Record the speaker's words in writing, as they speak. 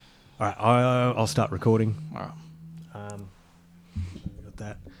All right, I'll start recording. All right. Got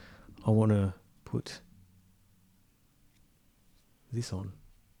that. I want to put this on.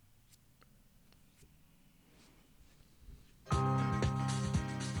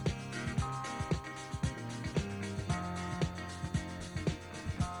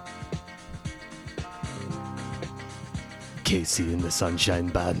 Casey and the Sunshine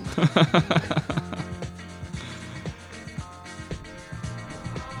Band.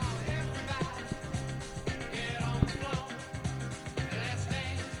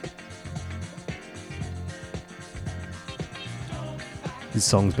 This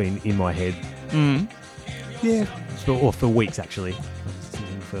song's been in my head. Yeah, for weeks actually. I've been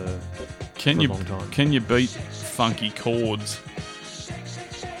singing for a long time. Can you beat funky chords?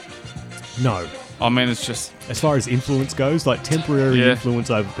 No. I mean, it's just As far as influence goes, like temporary Yeah. influence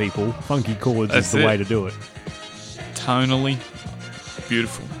over people, funky chords That's is the it. way to do it. tonally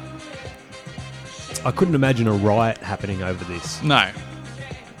beautiful. I couldn't imagine a riot happening over this. No.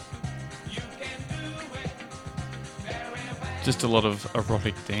 Just a lot of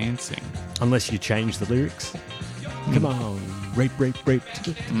erotic dancing. Unless you change the lyrics. Come on, rape, rape, rape.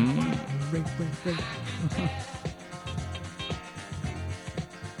 Rape, rape, rape.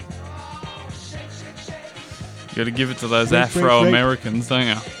 You got to give it to those Rape, rape, rape. Afro-Americans, don't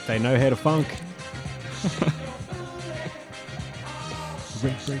you? They know how to funk.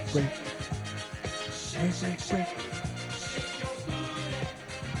 Rape, rape, rape. Rape, rape, rape.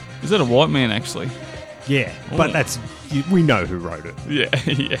 Is that a white man, actually? Yeah, Oh. but we know who wrote it. Yeah,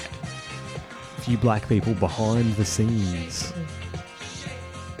 yeah. A few black people behind the scenes.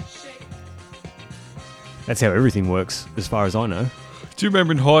 That's how everything works, as far as I know. Do you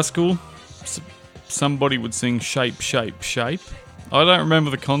remember in high school, somebody would sing Shape, Shape, Shape? I don't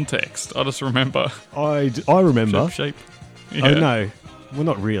remember the context. I just remember I remember. Shape, Shape. Oh, no. Well,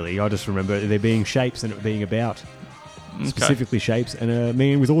 not really. I just remember there being shapes and it being about specifically shapes and a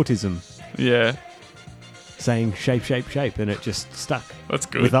man with autism Yeah, saying shape, shape, shape, and it just stuck that's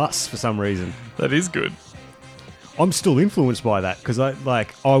good. with us for some reason. That is good. I'm still influenced by that because I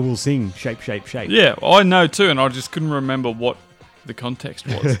will sing shape, shape, shape. Yeah, I know too, and I just couldn't remember what the context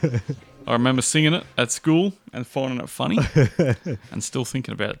was. I remember singing it at school and finding it funny and still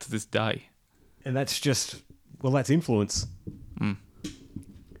thinking about it to this day. And that's that's influence.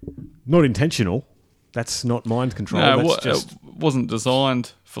 Not intentional. That's not mind control. No, That's just it wasn't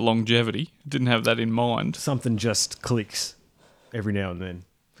designed for longevity. It didn't have that in mind. something just clicks every now and then.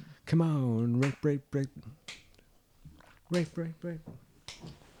 Come on, rape, rape, rape. Rape, rape, rape.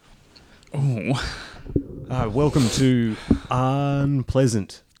 Oh, Welcome to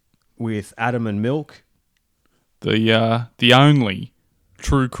Unpleasant with Adam and Milk. the only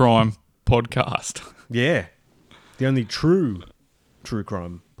true crime podcast. Yeah, the only true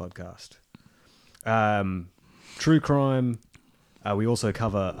crime podcast. True crime. We also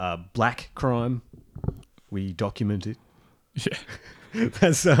cover black crime. We document it. Yeah,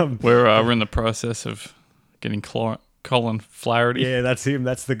 That's we're in the process of getting Colin Flaherty. yeah, that's him.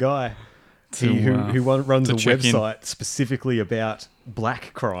 That's the guy. To, Who runs to a check in. website specifically about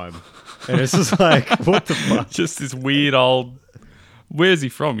black crime, and it's just like, what the fuck? Just this weird old. Where's he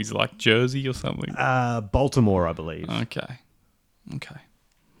from? He's like Jersey or something. Baltimore, I believe. Okay.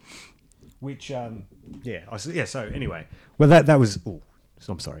 Which, yeah. So anyway, well, that was. Oh,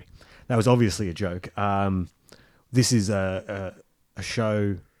 I'm sorry. That was obviously a joke. This is a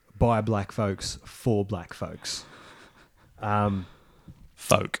show by black folks for black folks.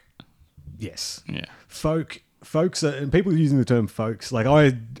 Folk. Yes, Yeah. folks, and people using the term folks. Like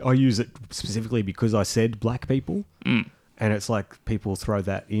I use it specifically because I said black people, and it's like people throw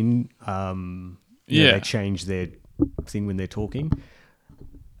that in. Yeah. They change their thing when they're talking.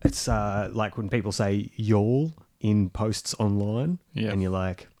 It's like when people say y'all in posts online, Yeah. and you're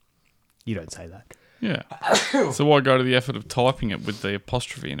like, you don't say that Yeah. So why go to the effort of typing it with the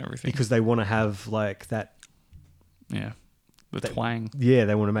apostrophe and everything? because they want to have like that. Yeah. The twang. Yeah,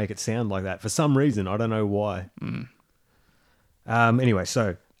 they want to make it sound like that for some reason. I don't know why. Anyway,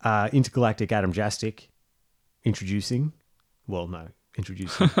 so Intergalactic Adam Jastic introducing him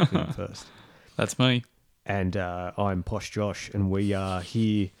first. That's me. And I'm Posh Josh, and we are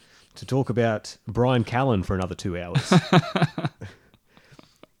here to talk about Brian Callen for another 2 hours.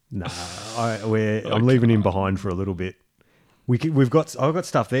 I'm leaving him behind for a little bit. I've got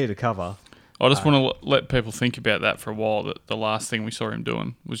stuff there to cover. I just want to let people think about that for a while, that the last thing we saw him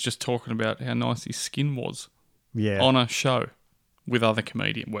doing was just talking about how nice his skin was Yeah. on a show with another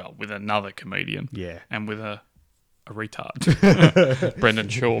comedian. Well, with another comedian. Yeah. And with a a retard. Brendan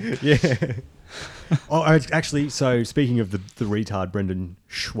Schaub. Yeah. Actually, so speaking of the retard Brendan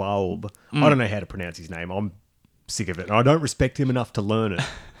Schwab, I don't know how to pronounce his name. I'm sick of it. And I don't respect him enough to learn it.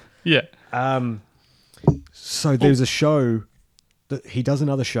 Yeah. So there's a show that he does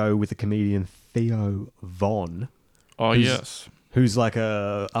another show with the comedian Theo Von. Oh, yes. Who's like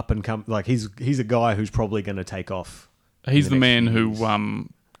a up and come, like he's a guy who's probably going to take off. He's the next man few who years.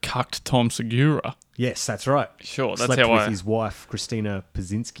 cucked Tom Segura. Yes, that's right. Sure, that's Slept how with I... his wife, Christina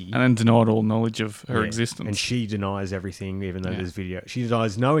Pazynski. And then denied all knowledge of her Yeah. existence. And she denies everything, even though Yeah. there's video. She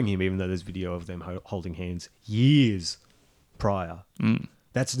denies knowing him, even though there's video of them holding hands years prior.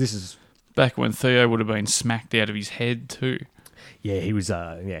 This is Back when Theo would have been smacked out of his head too. yeah, he was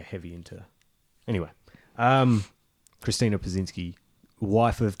heavy into. Anyway, Christina Pazynski,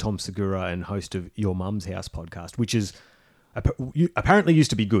 wife of Tom Segura and host of Your Mum's House podcast, which is apparently used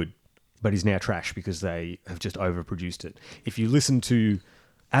to be good, but is now trash because they have just overproduced it. If you listen to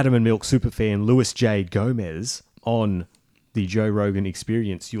Adam and Milk superfan Louis J. Gomez on the Joe Rogan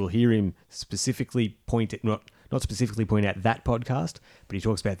Experience, you'll hear him specifically not specifically point out that podcast, but he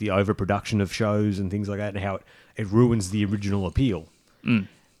talks about the overproduction of shows and things like that and how it ruins the original appeal.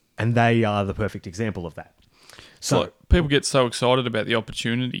 And they are the perfect example of that. So Like, people get so excited about the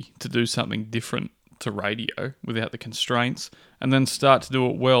opportunity to do something different to radio without the constraints, and then start to do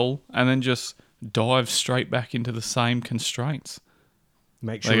it well, and then just dive straight back into the same constraints.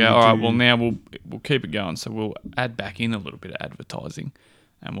 make They sure go, you all right, do- well now we'll keep it going, so we'll add back in a little bit of advertising,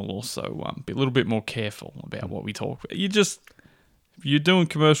 and we'll also be a little bit more careful about what we talk about. You're doing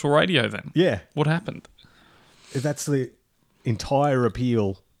commercial radio then. Yeah, What happened? that's the entire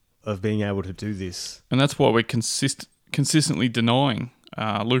appeal of being able to do this. And that's why we're consistently denying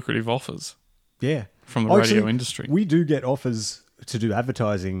lucrative offers Yeah. from the radio Actually, industry. We do get offers to do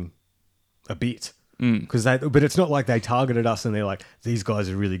advertising a bit. Mm. But it's not like they targeted us and they're like, these guys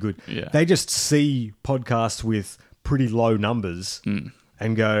are really good. Yeah. They just see podcasts with pretty low numbers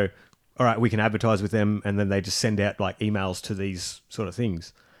and go, all right, we can advertise with them. And then they just send out like emails to these sort of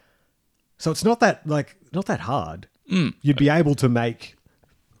things. So it's not that hard. You'd be able to make,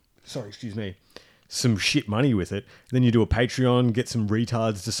 some shit money with it. Then you do a Patreon, get some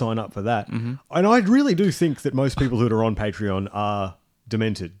retards to sign up for that. And I really do think that most people who are on Patreon are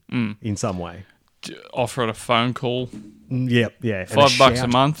demented in some way. Offer it a phone call, Yeah. And $5 a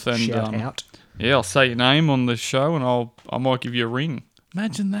month, and shout out. yeah, I'll say your name on the show, and I might give you a ring.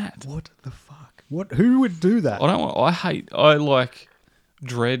 Imagine that. What the fuck? Who would do that? I like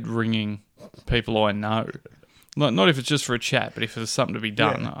dread ringing people I know. Not if it's just for a chat, but if there's something to be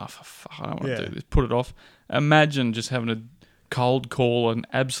done. Yeah. Oh, for fuck, I don't want to do this. Put it off. Imagine just having to cold call an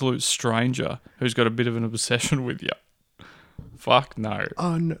absolute stranger who's got a bit of an obsession with you. Fuck no.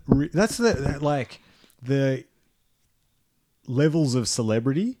 That's the levels of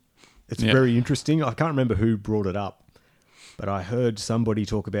celebrity. It's Yeah. very interesting. I can't remember who brought it up, but I heard somebody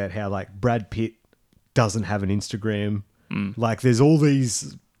talk about how like Brad Pitt doesn't have an Instagram. Like there's all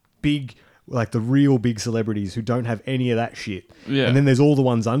these big, like the real big celebrities who don't have any of that shit. Yeah. And then there's all the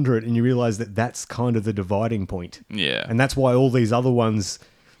ones under it, and you realize that that's kind of the dividing point. Yeah. And that's why all these other ones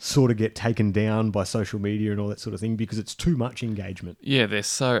sort of get taken down by social media and all that sort of thing, because it's too much engagement. Yeah, they're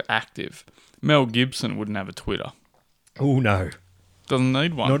so active. Mel Gibson wouldn't have a Twitter. Oh no. Doesn't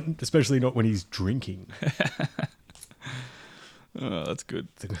need one. Especially not when he's drinking. Oh, that's good.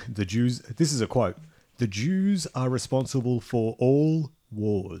 The Jews, this is a quote, the Jews are responsible for all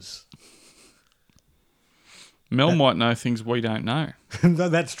wars. Mel might know things we don't know.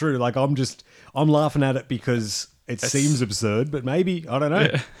 That's true. Like I'm laughing at it because it seems absurd, but maybe, I don't know.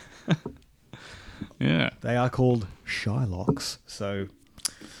 Yeah. Yeah. They are called Shylocks, so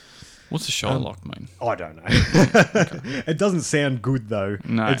What's a Shylock mean? I don't know. It doesn't sound good though.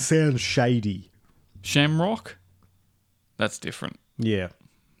 No. It sounds shady. Shamrock? That's different. Yeah.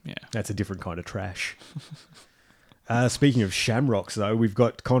 Yeah. That's a different kind of trash. Speaking of shamrocks, though, we've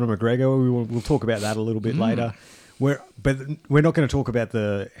got Conor McGregor. We'll talk about that a little bit later. But we're not going to talk about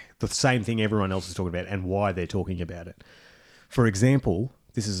the same thing everyone else is talking about and why they're talking about it. For example,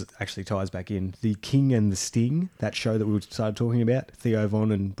 this is actually ties back in The King and the Sting, that show that we started talking about. Theo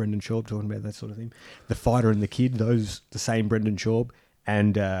Von and Brendan Schaub talking about that sort of thing. The Fighter and the Kid, the same Brendan Schaub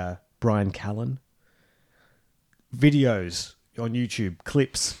and Brian Callen. Videos on YouTube,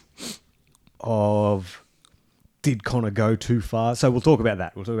 clips of did Conor go too far? So we'll talk about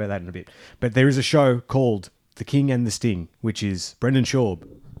that. We'll talk about that in a bit. But there is a show called The King and the Sting, which is Brendan Schaub,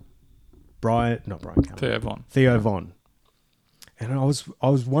 Theo Von. And I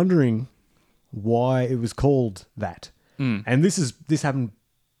was wondering why it was called that. And this happened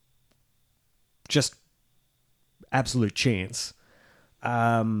just absolute chance,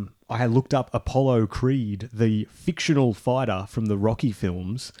 I had looked up Apollo Creed, the fictional fighter from the Rocky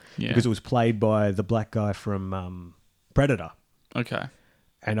films, Yeah. because it was played by the black guy from Predator. Okay.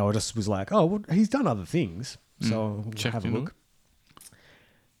 And I just was like, oh, well, he's done other things. So I'll Checked have a into look.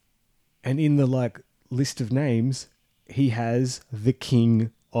 And in the list of names, he has the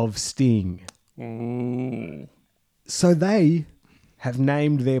King of Sting. Ooh. So they have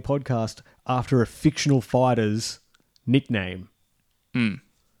named their podcast after a fictional fighter's nickname and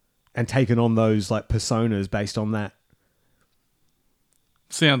taken on those personas based on that.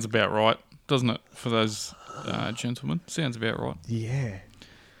 Sounds about right, doesn't it? For those gentlemen, sounds about right. Yeah.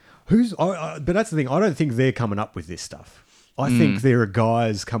 But that's the thing. I don't think they're coming up with this stuff. I think there are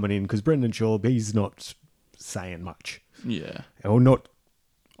guys coming in because Brendan Schaub, he's not saying much. Yeah. Or not.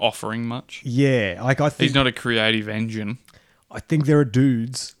 Offering much. Yeah. I think He's not a creative engine. I think there are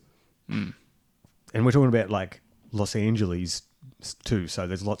dudes, and we're talking about Los Angeles too. So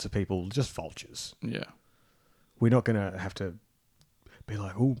there's lots of people, just vultures. Yeah. We're not going to have to be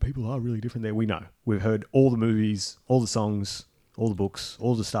like, oh, people are really different there. We know. We've heard all the movies, all the songs, all the books,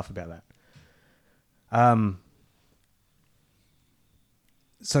 all the stuff about that.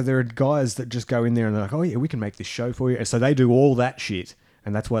 So there are guys that just go in there and they're like, oh yeah, we can make this show for you. And so they do all that shit,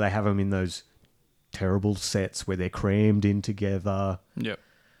 and that's why they have them in those terrible sets where they're crammed in together. Yep.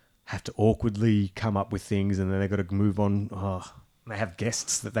 Have to awkwardly come up with things, and then they've got to move on. Oh, they have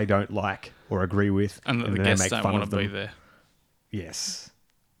guests that they don't like or agree with, And the then they guests make don't fun want of to be them. there. Yes.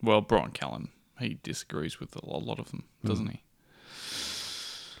 Well, Brian Callen, he disagrees with a lot of them, doesn't he?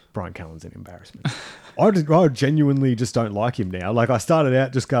 Brian Callen's an embarrassment. I genuinely just don't like him now. I started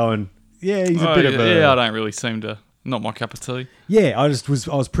out just going, yeah, he's a bit of a... Yeah, I don't really seem to... Not my cup of tea. Yeah, I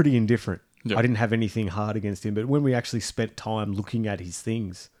was pretty indifferent. Yep. I didn't have anything hard against him, but when we actually spent time looking at his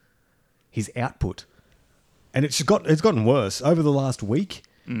things, his output, and it's gotten worse over the last week,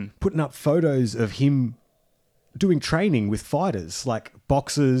 putting up photos of him doing training with fighters, like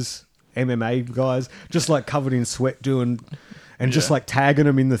boxers, MMA guys, just covered in sweat doing... And just tagging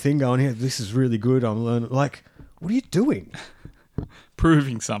them in the thing going, yeah, this is really good. I'm learning. What are you doing?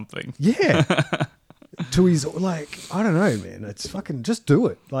 Proving something. Yeah. To his, I don't know, man. It's fucking, just do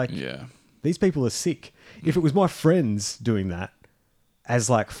it. Yeah. These people are sick. If it was my friends doing that as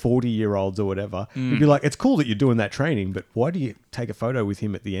 40-year-olds or whatever, it'd be like, it's cool that you're doing that training, but why do you take a photo with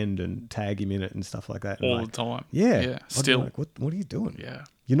him at the end and tag him in it and stuff like that? All the time. Yeah. Yeah. I'd be Still. like, what are you doing? Yeah.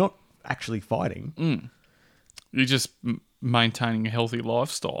 You're not actually fighting. You're just maintaining a healthy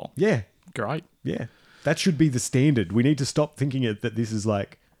lifestyle. Yeah. Great. Yeah. That should be the standard. We need to stop thinking that this is oh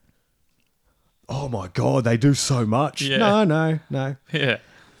my God, they do so much. Yeah. No. Yeah.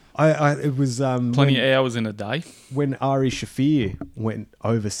 It was Plenty of hours in a day. when Ari Shafir went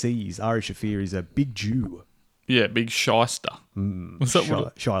overseas. Ari Shafir is a big Jew. Yeah, big shyster. Was that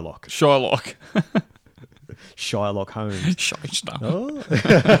what? Shylock. Shylock. Shylock Holmes. Shyster. Oh.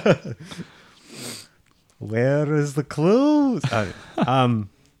 Where is the clues?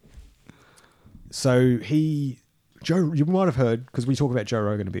 So Joe, you might have heard, because we talk about Joe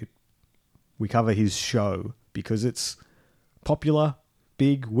Rogan a bit. We cover his show because it's popular,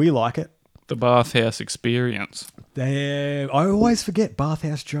 big. We like it. The bathhouse experience. I always forget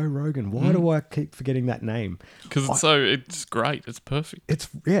Bathhouse Joe Rogan. Why do I keep forgetting that name? Because it's great. It's perfect.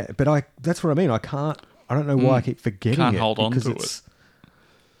 But that's what I mean. I don't know why I keep forgetting Can't it. hold on because to it.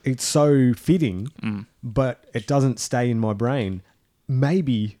 It's so fitting, but it doesn't stay in my brain.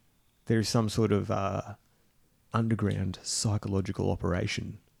 Maybe there's some sort of underground psychological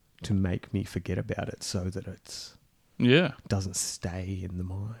operation to make me forget about it so that it doesn't stay in the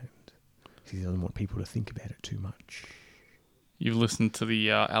mind. He doesn't want people to think about it too much. You've listened to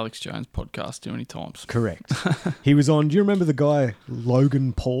the Alex Jones podcast too many times. Correct. He was on... Do you remember the guy,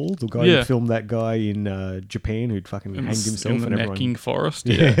 Logan Paul? The guy who filmed that guy in Japan who'd fucking hanged himself. In the and everyone... necking forest.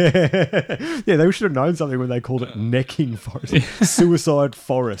 Yeah. Yeah, they should have known something when they called it necking forest. Suicide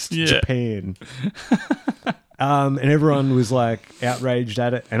forest, Japan. And everyone was outraged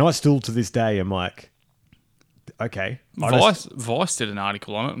at it. And I still, to this day, am okay. Vice did an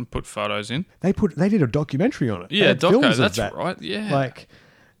article on it and put photos in. They did a documentary on it. Yeah, films that's of that. right. Yeah.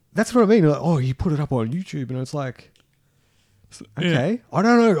 That's what I mean. You put it up on YouTube, and it's okay. Yeah. I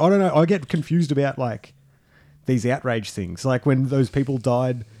don't know. I get confused about these outrage things. When those people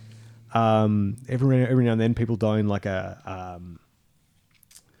died, every now and then people die in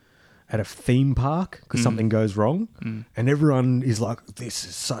at a theme park because something goes wrong, and everyone is like, "This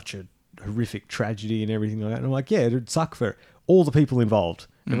is such a horrific tragedy" and everything like that. And I'm like, yeah, it'd suck for all the people involved,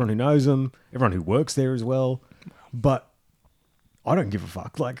 everyone who knows them, everyone who works there as well. But I don't give a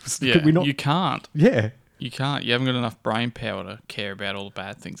fuck. Could we not? You can't. Yeah. You can't. You haven't got enough brain power to care about all the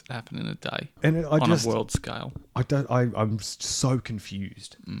bad things that happen in a day And on a world scale. I'm so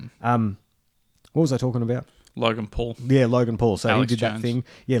confused. What was I talking about? Logan Paul. Yeah, Logan Paul. So Alex he did that Jones. thing.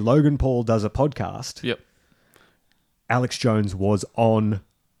 Yeah, Logan Paul does a podcast. Yep. Alex Jones was on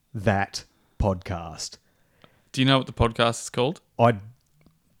that podcast. Do you know what the podcast is called? I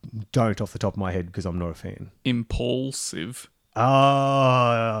don't off the top of my head because I'm not a fan. Impulsive.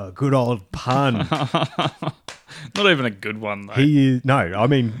 Ah, good old pun. Not even a good one, though. He is, no, I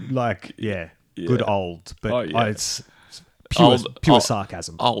mean, like, yeah, good old. But Oh, yeah. it's pure, pure Old-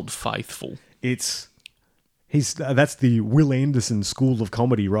 sarcasm. Old Faithful. That's the Will Anderson school of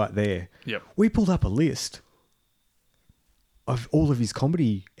comedy right there. Yep. We pulled up a list of all of his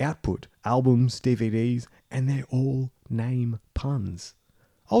comedy output, albums, DVDs, and they're all name puns.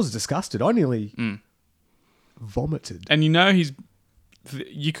 I was disgusted. I nearly vomited. And you know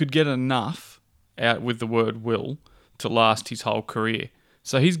you could get enough out with the word will to last his whole career.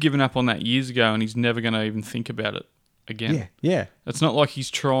 So he's given up on that years ago and he's never going to even think about it again. Yeah, yeah. It's not like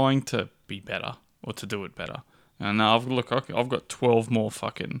he's trying to be better or to do it better. And I've got 12 more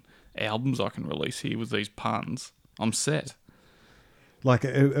fucking albums I can release here with these puns. I'm set. Like,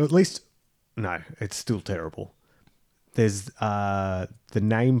 at least... No, it's still terrible. There's the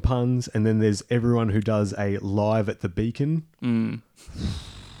name puns, and then there's everyone who does a live at the Beacon.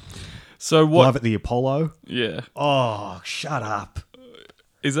 So what? Live at the Apollo. Yeah. Oh, shut up.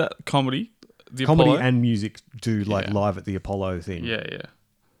 Is that comedy? The Comedy Apollo? and music do, like, Yeah. live at the Apollo thing. Yeah, yeah.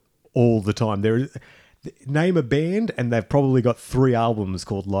 All the time. Name a band, and they've probably got 3 albums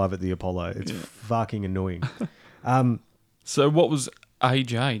called Live at the Apollo. It's fucking annoying. So what was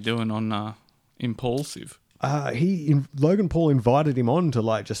AJ doing on Impulsive? Logan Paul invited him on to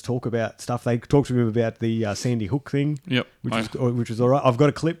like just talk about stuff. They talked to him about the Sandy Hook thing, Yep. which was all right. I've got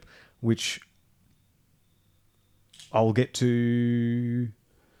a clip which I'll get to.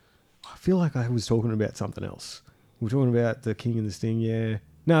 I feel like I was talking about something else. We were talking about the King and the Sting. Yeah,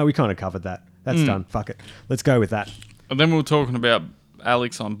 no, we kind of covered that. That's done. Fuck it. Let's go with that. And then we were talking about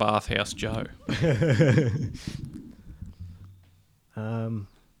Alex on Bathhouse Joe.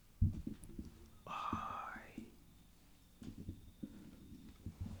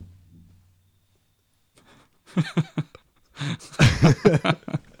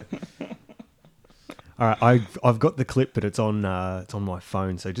 All right, I've got the clip, but it's on my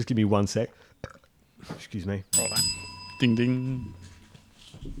phone. So just give me 1 sec. Excuse me. Righto. Ding ding.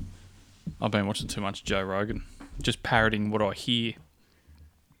 I've been watching too much Joe Rogan. Just parroting what I hear.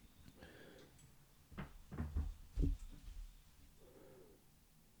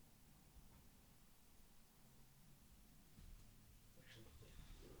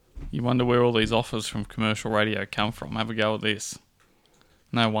 You wonder where all these offers from commercial radio come from. Have a go at this.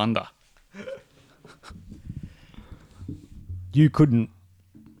 No wonder. You couldn't.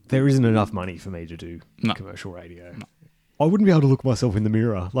 There isn't enough money for me to do No. commercial radio. No. I wouldn't be able to look myself in the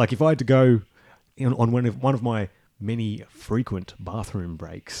mirror. Like if I had to go on one of my many frequent bathroom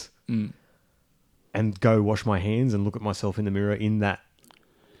breaks and go wash my hands and look at myself in the mirror in that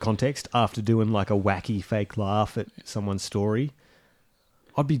context after doing like a wacky fake laugh at someone's story,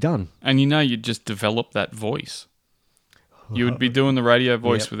 I'd be done. And you know you'd just develop that voice. You would be doing the radio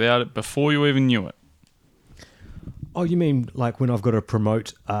voice Yep. without it before you even knew it. Oh, you mean like when I've got to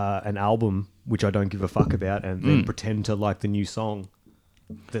promote an album which I don't give a fuck about and then pretend to like the new song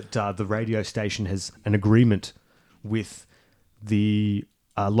that the radio station has an agreement with the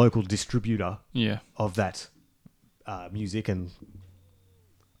local distributor Yeah. of that music and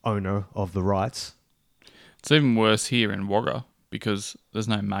owner of the rights. It's even worse here in Wagga because there's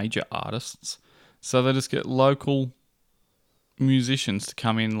no major artists. So they just get local musicians to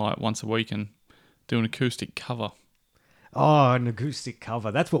come in like once a week and do an acoustic cover. Oh, an acoustic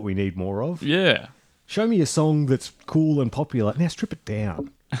cover. That's what we need more of. Yeah. Show me a song that's cool and popular. Now strip it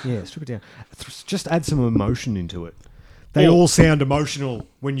down. Yeah, strip it down. Just add some emotion into it. They all sound emotional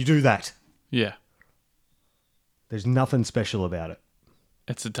when you do that. Yeah. There's nothing special about it.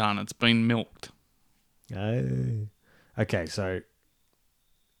 It's done. It's been milked. Okay, so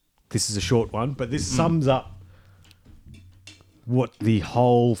this is a short one, but this sums up what the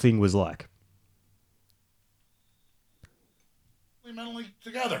whole thing was like. Mentally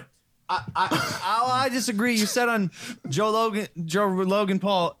together. I disagree. You said on Joe Logan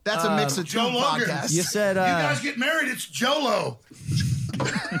Paul. That's a mix of two Joe Logan. podcasts. You said You guys get married, it's Jolo.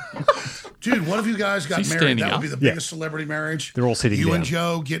 Dude, what if you guys got Is he married? standing That would up? be the Yeah. biggest celebrity marriage. They're all sitting you down. and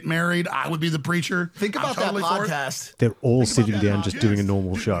Joe get married. I would be the preacher. Think I'm about totally that for it. podcast. They're all Think about sitting that. down just doing a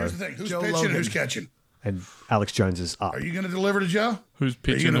normal show. Here's the thing. Who's Joe pitching? Logan. Who's catching? And Alex Jones is up. Are you going to deliver to Joe? Who's Are you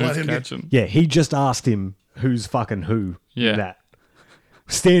pitching? gonna Who's let him get- catching? Yeah, he just asked him who's fucking who. Yeah. In that.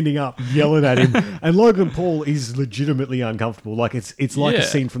 Standing up, yelling at him. And Logan Paul is legitimately uncomfortable. Like it's like a Yeah.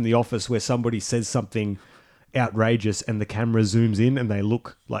 scene from The Office where somebody says something outrageous and the camera zooms in and they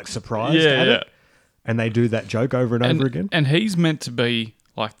look like surprised Yeah, at yeah. it. And they do that joke over and over again. And he's meant to be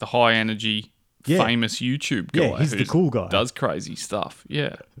like the high energy, Yeah. famous YouTube guy. Yeah, he's the who's- cool guy. Does crazy stuff.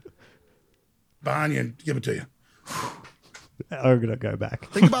 Yeah. Behind you and give it to you. I'm going to go back.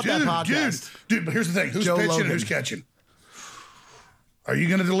 Think about that podcast. Dude, but here's the thing. Who's Joe pitching Rogan. and who's catching? Are you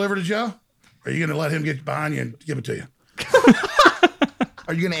going to deliver to Joe? Are you going to let him get behind you and give it to you?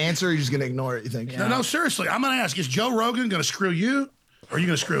 Are you going to answer or are you just going to ignore it, you think? No, seriously. I'm going to ask, is Joe Rogan going to screw you or are you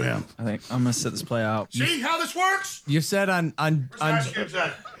going to screw him? I think I'm gonna sit this play out. See how this works? You said on Ice cubes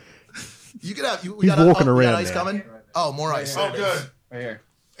at? You could have. We He's got walking we got around ice now. coming. Oh, more ice. Oh, good. right here.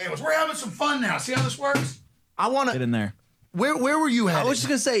 Anyways, we're having some fun now. See how this works? I want Get to. in there. Where were you headed? I was just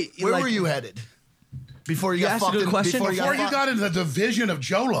gonna say, Where like, were you headed? Before you You got asked a fucked good in- question. Before Before you fucked- got into the division of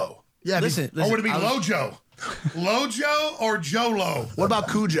Jolo. Yeah. Listen, Or would it be I was- Lojo? Lojo or Jolo? What about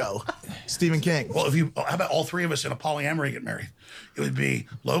Cujo? Stephen King. Well, how about all three of us in a polyamory get married? It would be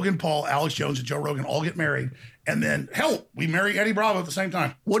Logan Paul, Alex Jones, and Joe Rogan all get married. And then, hell, we marry Eddie Bravo at the same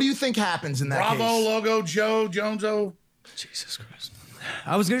time. What do you think happens in that Bravo, case? Logo, Joe, Joneso. Jesus Christ.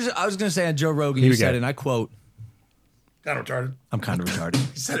 I was gonna say on Joe Rogan, Here you we go. said, and I quote, Got retarded. "I'm kind of retarded."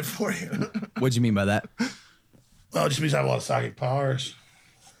 He said it for you. What'd you mean by that? Well, it just means I have a lot of psychic powers.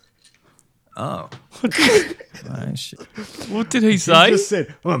 Oh. Shit. What did he He say? just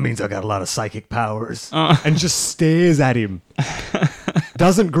said, well, it means I got a lot of psychic powers. And just stares at him.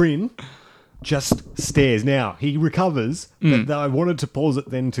 Doesn't grin, just stares. Now, he recovers, but I wanted to pause it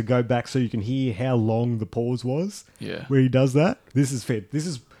then to go back so you can hear how long the pause was. Yeah. Where he does that. This is fed. This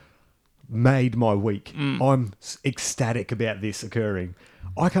has made my week. I'm ecstatic about this occurring.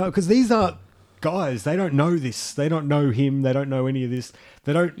 I can't, because these are guys, they don't know this. They don't know him. They don't know any of this.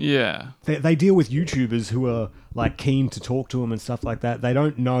 They don't. Yeah. They deal with YouTubers who are like keen to talk to them and stuff like that. They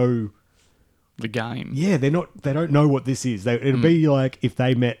don't know. The game. Yeah, they don't know what this is. It'll be like if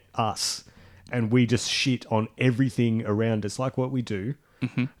they met us and we just shit on everything around us, like what we do.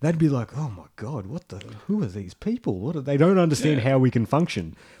 They'd be like, "Oh my god, who are these people? They don't understand how we can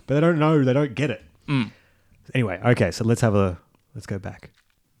function, but they don't know. They don't get it." Anyway, okay, so let's go back.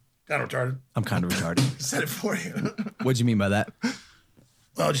 Got retarded. I'm kind of retarded. He said it for you. What'd you mean by that?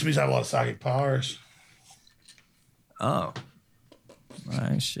 Well, it just means I have a lot of psychic powers. Oh.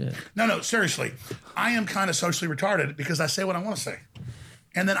 Shit. No, seriously. I am kind of socially retarded because I say what I want to say.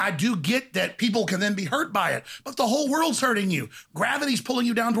 And then I do get that people can then be hurt by it. But the whole world's hurting you. Gravity's pulling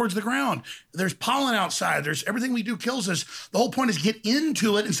you down towards the ground. There's pollen outside. There's everything we do kills us. The whole point is get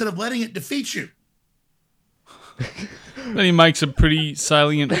into it instead of letting it defeat you. Then he makes a pretty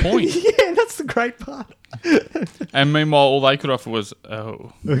salient point. Yeah, that's the great part. And meanwhile, all they could offer was,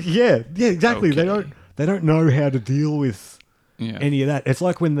 oh, Yeah, exactly. Okay. They don't know how to deal with yeah. any of that. It's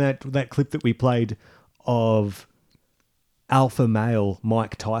like when that clip that we played of alpha male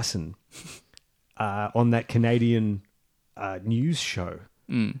Mike Tyson on that Canadian news show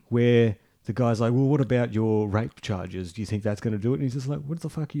where the guy's like, well, what about your rape charges? Do you think that's going to do it? And he's just like, what the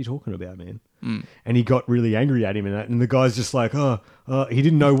fuck are you talking about, man? And he got really angry at him and the guy's just like, he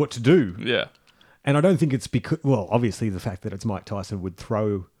didn't know what to do. Yeah. And I don't think it's because, well, obviously the fact that it's Mike Tyson would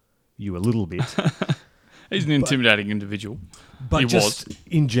throw you a little bit. He's an intimidating individual. But He just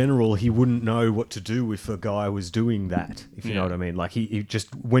in general, he wouldn't know what to do if a guy was doing that, if you know Yeah. what I mean. Like, he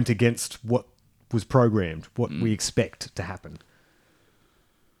just went against what was programmed, what we expect to happen.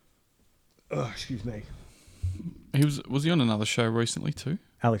 Oh, excuse me. Was he on another show recently too?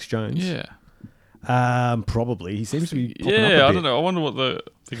 Alex Jones? Yeah. Probably. He seems to be popping up Yeah, a I bit. don't know. I wonder what the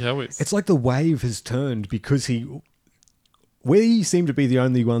go is. It's like the wave has turned because we seem to be the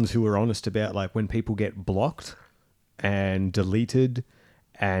only ones who are honest about like when people get blocked and deleted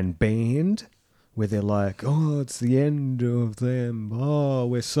and banned, where they're like, oh, it's the end of them. Oh,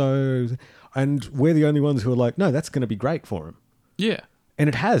 and we're the only ones who are like, no, that's going to be great for him. Yeah. And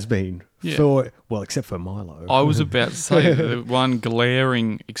it has been Yeah. except for Milo. I was about to say the one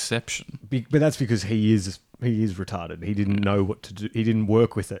glaring exception. But that's because he is retarded. He didn't know what to do. He didn't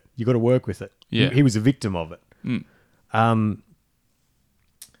work with it. You got to work with it. Yeah. He was a victim of it.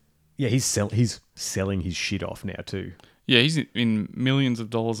 Yeah, he's selling his shit off now too. Yeah, he's in millions of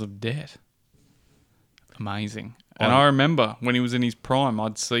dollars of debt. Amazing. And I remember when he was in his prime,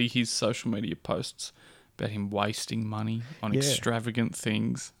 I'd see his social media posts about him wasting money on Yeah. extravagant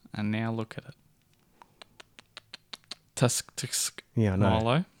things. And now look at it. Tusk, Yeah, I know.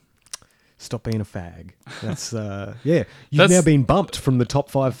 Milo. Stop being a fag. That's yeah. You've That's- now been bumped from the top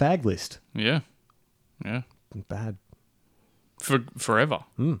 5 fag list. Yeah. Bad. Forever.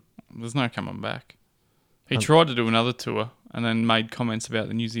 There's no coming back. He tried to do another tour and then made comments about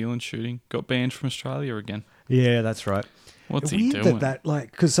the New Zealand shooting. Got banned from Australia again. Yeah, that's right. What's Weird he doing? that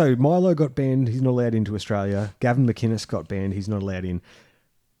like because so Milo got banned. He's not allowed into Australia. Gavin McInnes got banned. He's not allowed in.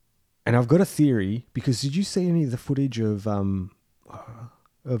 And I've got a theory because did you see any of the footage of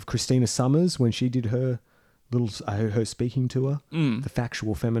Christina Summers when she did her little her speaking tour, the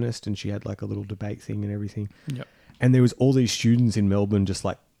factual feminist, and she had like a little debate thing and everything. Yep. And there was all these students in Melbourne just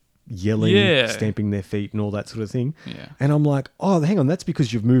like yelling, Yeah. stamping their feet and all that sort of thing. Yeah. And I'm like, oh, hang on, that's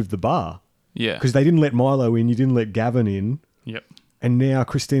because you've moved the bar. Yeah. Because they didn't let Milo in, you didn't let Gavin in, Yep. and now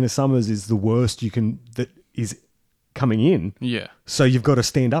Christina Summers is the worst that is coming in. Yeah. So you've got to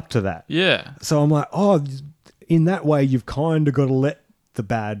stand up to that. Yeah. So I'm like, oh, in that way, you've kind of got to let the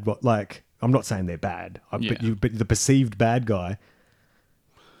bad, like, I'm not saying they're bad, Yeah. but the perceived bad guy.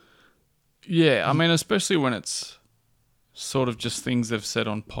 Yeah. I mean, especially when it's sort of just things they've said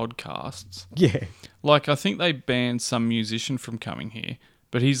on podcasts. Yeah. Like, I think they banned some musician from coming here,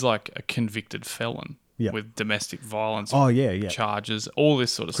 but he's like a convicted felon Yeah. with domestic violence Oh, yeah. charges, all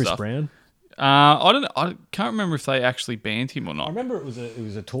this sort of Chris stuff. Brown. I can't remember if they actually banned him or I not. remember it was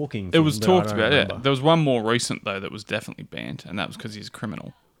a talking It thing, was but I talked don't about. Yeah, remember. there was one more recent though that was definitely banned, and that was because he's a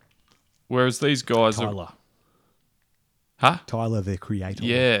criminal. Whereas these guys are, huh? Tyler, the creator.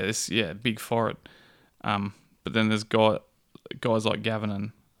 Yeah, big forehead. But then there's guys like Gavin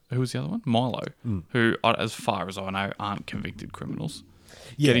and who was the other one? Milo, who, as far as I know, aren't convicted criminals,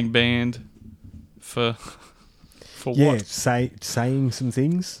 getting banned for Yeah, what? saying some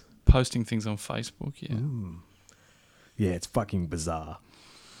things. Posting things on Facebook. Yeah, Yeah, it's fucking bizarre.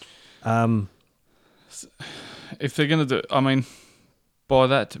 if they're gonna do, I mean, by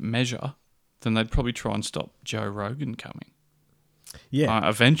that measure, then they'd probably try and stop Joe Rogan coming. Yeah,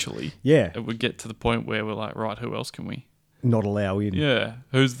 Eventually, yeah, it would get to the point where we're like, right, who else can we? not allow in. Yeah,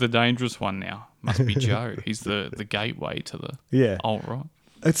 who's the dangerous one now? Must be Joe. He's the gateway to the Yeah. alt-right.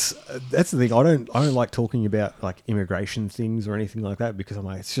 It's that's the thing. I don't like talking about like immigration things or anything like that because I'm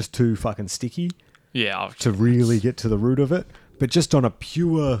like it's just too fucking sticky Yeah, to really get to the root of it. But just on a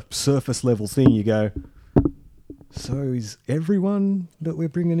pure surface level thing, you go. So is everyone that we're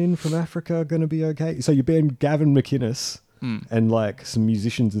bringing in from Africa going to be okay? So you ban Gavin McInnes and like some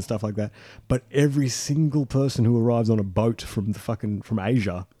musicians and stuff like that, but every single person who arrives on a boat from from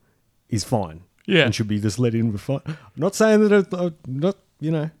Asia is fine. Yeah. and should be just let in with fine. I'm not saying that I'm not.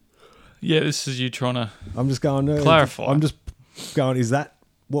 yeah. This is you trying to. I'm just going to Clarify. I'm just going. Is that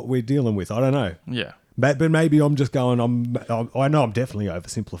what we're dealing with? I don't know. Yeah, But maybe I'm just going. I know I'm definitely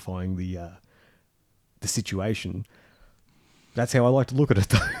oversimplifying the situation. That's how I like to look at it,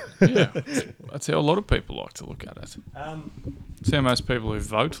 though. yeah. That's how a lot of people like to look at it. It's how most people who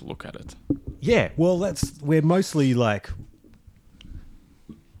vote look at it. Yeah. Well, we're mostly like.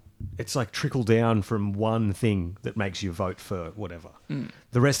 It's like trickle down from one thing that makes you vote for whatever.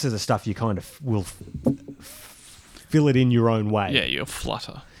 The rest of the stuff you kind of will fill it in your own way. Yeah, you'll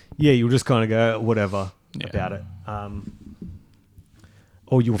flutter. Yeah, you'll just kind of go whatever Yeah. about it.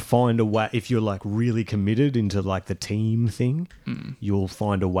 Or you'll find a way, if you're like really committed into like the team thing, you'll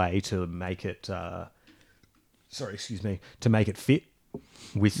find a way to make it, to make it fit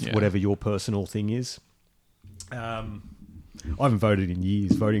with Yeah. whatever your personal thing is. I haven't voted in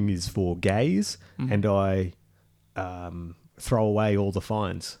years. Voting is for gays, and I throw away all the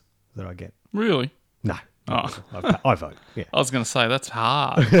fines that I get. Really? No, Oh. I vote. Yeah. I was going to say that's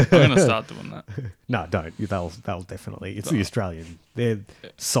hard. I'm going to start doing that. No, don't. They'll definitely. It's the Australian. They're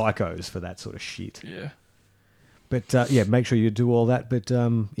psychos for that sort of shit. Yeah. But yeah, make sure you do all that. But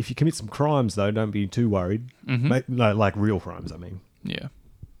if you commit some crimes, though, don't be too worried. No, like real crimes, I mean. Yeah.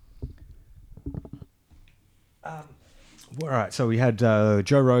 All right, so we had Joe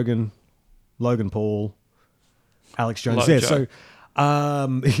Rogan, Logan Paul, Alex Jones. Love Yeah, Joe.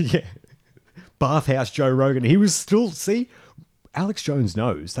 so yeah, Bathhouse Joe Rogan. He was still Alex Jones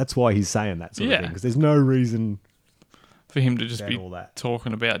knows. That's why he's saying that sort of Yeah. thing because there's no reason. For him to just About be all that.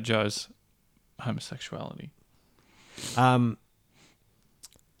 talking about Joe's homosexuality.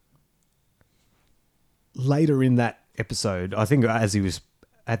 Later in that episode, I think as he was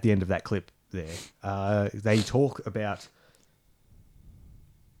at the end of that clip there, they talk about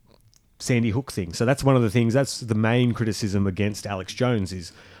Sandy Hook thing. So that's one of the things. That's the main criticism against Alex Jones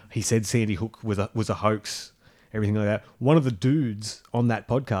is he said Sandy Hook was a hoax, everything like that. One of the dudes on that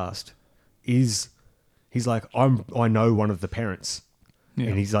podcast he's like I know one of the parents, Yeah.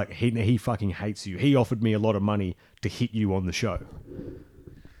 and he's like he fucking hates you. He offered me a lot of money to hit you on the show.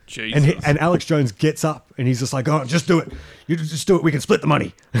 Jesus. and Alex Jones gets up and he's just like, oh, just do it. You just do it. We can split the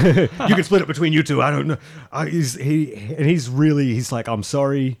money. You can split it between you two. I don't know. He's like, I'm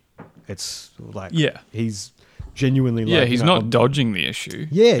sorry. It's like, Yeah. he's genuinely like, yeah, he's you know, not dodging the issue.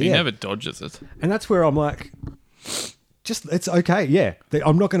 Yeah, he yeah. never dodges it. And that's where I'm like, just it's okay. Yeah,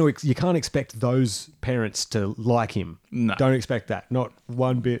 I'm not going to. You can't expect those parents to like him. No. Don't expect that. Not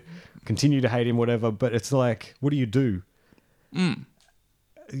one bit. Continue to hate him, whatever. But it's like, what do you do?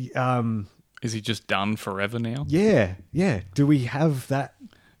 Is he just done forever now? Yeah. Do we have that?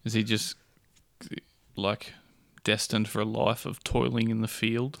 Is he just like destined for a life of toiling in the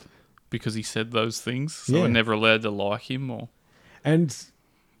field because he said those things? So Yeah. we're never allowed to like him, or And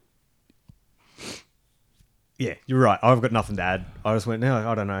yeah, you're right. I've got nothing to add. I just went, no,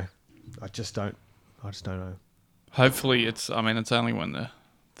 I don't know. I just don't know. hopefully it's. I mean, it's only when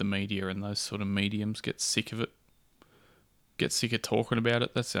the media and those sort of mediums get sick of it, get sick of talking about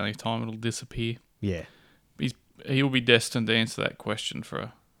it. That's the only time it'll disappear. Yeah. He'll be destined to answer that question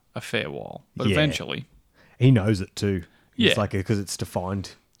for a fair while, but Yeah. eventually, He knows it too. Yeah. It's like, because it's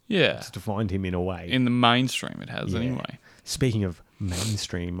defined yeah. him in a way. In the mainstream, it has Yeah. anyway. Speaking of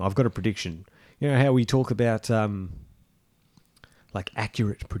mainstream, I've got a prediction. You know how we talk about like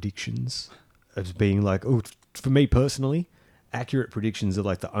accurate predictions as being like, oh, for me personally, accurate predictions are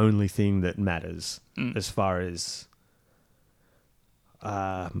like the only thing that matters as far as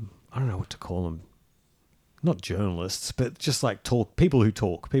I don't know what to call them. Not journalists, but just like people who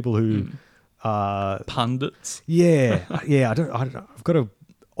Pundits. yeah, I don't know. I've got a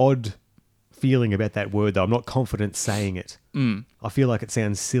odd feeling about that word though. I'm not confident saying it. I feel like it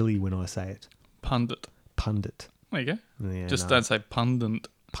sounds silly when I say it. Pundit. Pundit. There you go. Yeah, Just no. don't say pundit.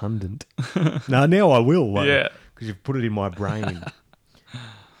 Pundit. No, now I will. Like, Yeah. because you've put it in my brain.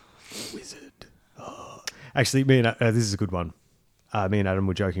 Wizard. Oh. Actually, this is a good one. Me and Adam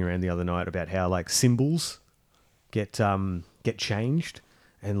were joking around the other night about how like symbols get changed,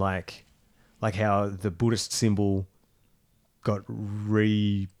 and like how the Buddhist symbol got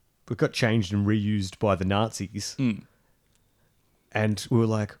changed and reused by the Nazis. And we were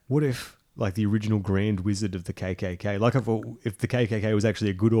like, what if like the original Grand Wizard of the KKK, like if the KKK was actually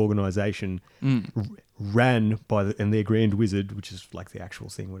a good organization, ran by and their Grand Wizard, which is like the actual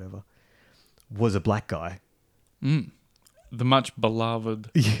thing, whatever, was a black guy. The much beloved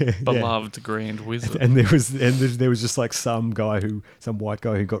Grand Wizard. And there was just like some white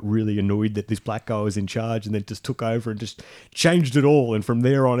guy who got really annoyed that this black guy was in charge, and then just took over and just changed it all. And from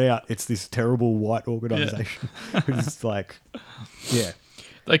there on out, it's this terrible white organization. It's like, yeah,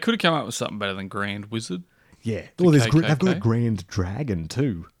 They could have come up with something better than Grand Wizard. yeah. The Well, they've got a KKK? Grand Dragon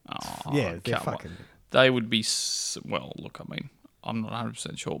too. Oh, Yeah, they're come on. fucking. They would be well. Look, I mean, I'm not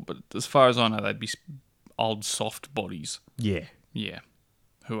 100% sure, but as far as I know, they'd be old soft bodies. Yeah. Yeah,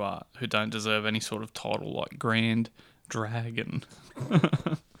 who don't deserve any sort of title like Grand Dragon.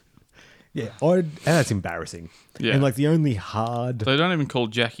 Yeah, and that's embarrassing. Yeah. And like the only hard, They don't even call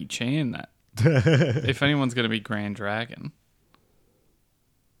Jackie Chan that. If anyone's going to be Grand Dragon,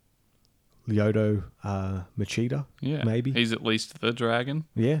 Lyoto Machida, yeah, maybe. he's at least the dragon.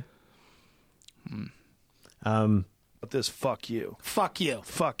 Yeah. But this, fuck you. Fuck you.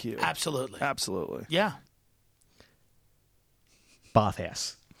 Fuck you. Absolutely. Absolutely. Yeah.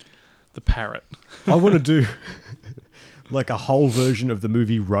 Bathhouse. The parrot. I want to do like a whole version of the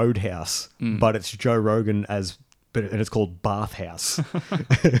movie Roadhouse, but it's Joe Rogan and it's called Bathhouse.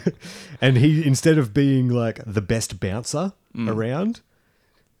 And he, instead of being like the best bouncer around,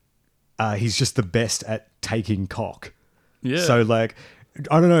 he's just the best at taking cock. Yeah. So like,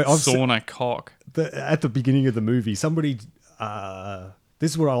 I don't know. Sauna cock. At the beginning of the movie, somebody,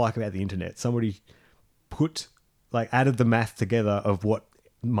 this is what I like about the internet. Somebody added the math together of what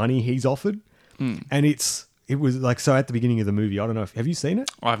money he's offered. And it was like, so at the beginning of the movie, I don't know have you seen it?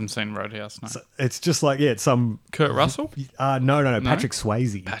 I haven't seen Roadhouse. No. So it's just like, it's some, Kurt Russell. no, Patrick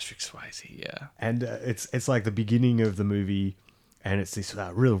Swayze. Patrick Swayze. Yeah. And it's like the beginning of the movie, and it's this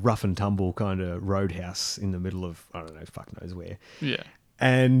real rough and tumble kind of roadhouse in the middle of, I don't know, fuck knows where. Yeah.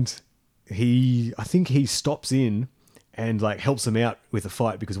 And I think he stops in and like helps them out with a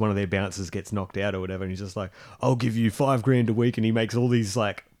fight because one of their bouncers gets knocked out or whatever. And he's just like, I'll give you $5,000 a week. And he makes all these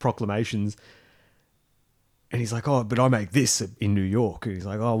like proclamations. And he's like, oh, but I make this in New York. And he's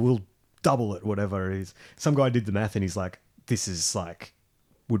like, oh, we'll double it, whatever. Some guy did the math and he's like, this is like,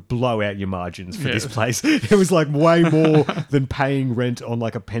 would blow out your margins for this place. It was like way more than paying rent on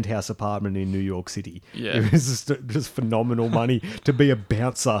like a penthouse apartment in New York City. Yeah. It was just phenomenal money to be a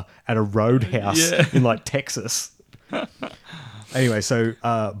bouncer at a roadhouse in like Texas. Anyway, so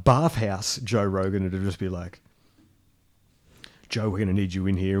Bathhouse Joe Rogan would just be like, Joe, we're going to need you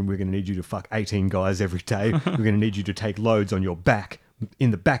in here and we're going to need you to fuck 18 guys every day. We're going to need you to take loads on your back,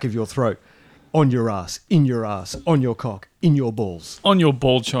 in the back of your throat, on your ass, in your ass, on your cock, in your balls. On your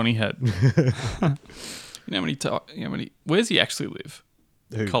bald, shiny head. You know how many... Where's he actually live?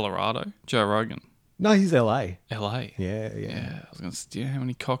 Who? Colorado. Joe Rogan. No, he's LA. LA. Yeah. Yeah, I was going to say, do you know how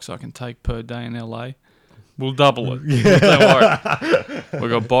many cocks I can take per day in LA? We'll double it. Yeah. Don't worry. We've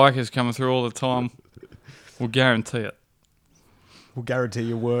got bikers coming through all the time. We'll guarantee it. We'll guarantee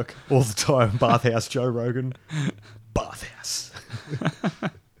your work all the time. Bathhouse Joe Rogan. Bathhouse.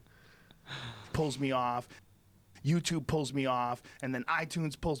 Pulls me off. YouTube pulls me off. And then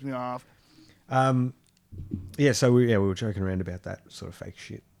iTunes pulls me off. Yeah, so we were joking around about that sort of fake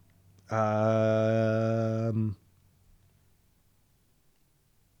shit.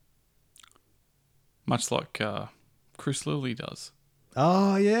 Much like Chris Lilly does.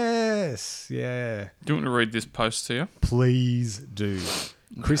 Oh, yes. Yeah. Do you want me to read this post to you? Please do.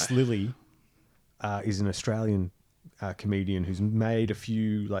 Chris Lilly is an Australian comedian who's made a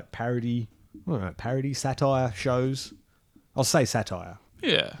few like parody satire shows. I'll say satire.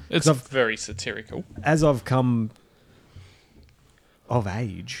 Yeah, it's very satirical. As I've come of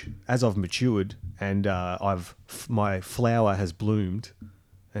age, as I've matured, and my flower has bloomed,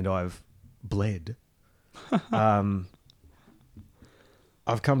 and I've bled.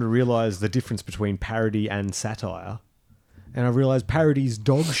 I've come to realise the difference between parody and satire, and I've realised parody's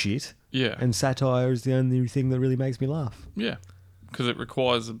dog shit. Yeah, and satire is the only thing that really makes me laugh. Yeah, because it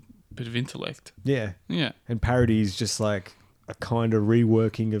requires a bit of intellect. Yeah, yeah, and parody is just like a kind of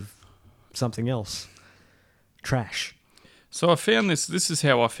reworking of something else. Trash. So I found this. This is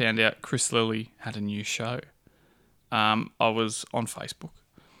how I found out Chris Lilly had a new show. I was on Facebook,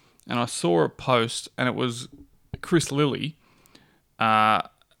 and I saw a post, and it was Chris Lilly,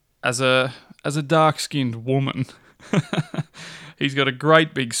 as a dark-skinned woman. He's got a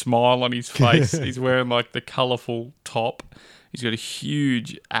great big smile on his face. He's wearing like the colourful top. He's got a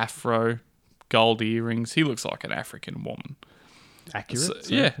huge afro, gold earrings. He looks like an African woman. Accurate.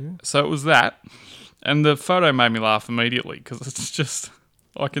 So, yeah. So it was that. And the photo made me laugh immediately because it's just,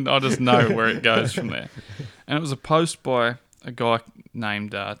 I just know where it goes from there. And it was a post by a guy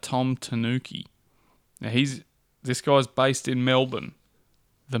named Tom Tanuki. Now this guy's based in Melbourne,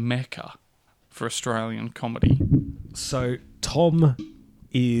 the Mecca for Australian comedy. So Tom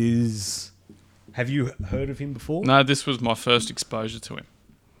is... Have you heard of him before? No, this was my first exposure to him.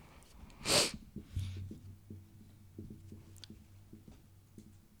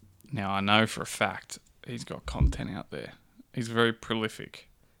 Now, I know for a fact he's got content out there. He's very prolific.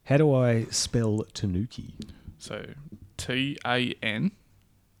 How do I spell Tanuki? So, Tanuki.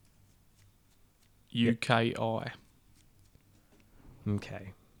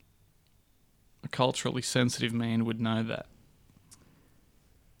 Okay. A culturally sensitive man would know that.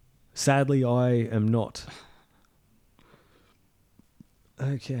 Sadly, I am not.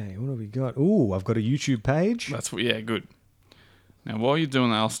 Okay, what have we got? Ooh, I've got a YouTube page. Yeah, good. Now, while you're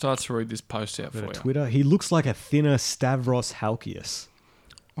doing that, I'll start to read this post out for you. Twitter. He looks like a thinner Stavros Halkias.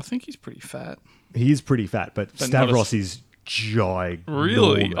 I think he's pretty fat. He is pretty fat, but Stavros is gigantic.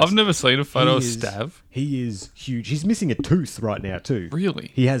 Really? I've never seen a photo of Stav. He is huge. He's missing a tooth right now, too. Really?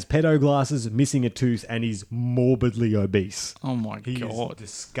 He has pedo glasses, missing a tooth, and he's morbidly obese. Oh, my God. He is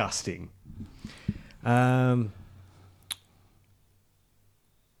disgusting. What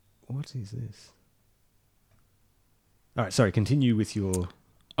is this? All right, sorry, continue with your...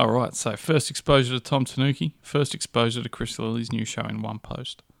 All right, so first exposure to Tom Tanuki, first exposure to Chris Lilly's new show in one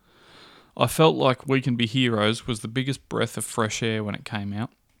post. I felt like We Can Be Heroes was the biggest breath of fresh air when it came out.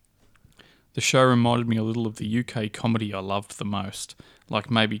 The show reminded me a little of the UK comedy I loved the most, like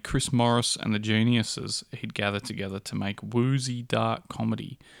maybe Chris Morris and the geniuses he'd gathered together to make woozy dark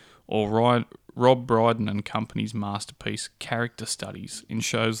comedy, or Rob Brydon and Company's masterpiece Character Studies in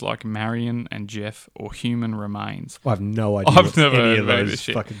shows like Marion and Jeff or Human Remains. I have no idea. I've never any heard of of those this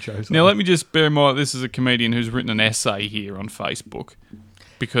shit. fucking shows. Now, let me just bear in mind this is a comedian who's written an essay here on Facebook.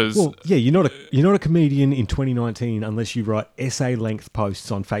 Because you're not a comedian in 2019 unless you write essay-length posts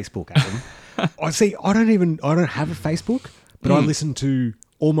on Facebook, Adam. I don't have a Facebook, but I listen to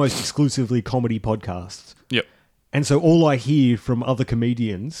almost exclusively comedy podcasts. Yep. And so all I hear from other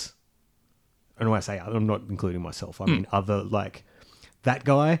comedians, and when I say other, I'm not including myself, I mean other, like that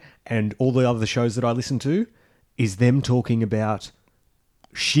guy and all the other shows that I listen to, is them talking about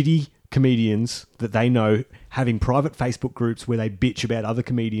shitty comedians that they know having private Facebook groups where they bitch about other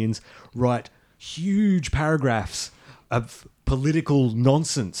comedians, write huge paragraphs of political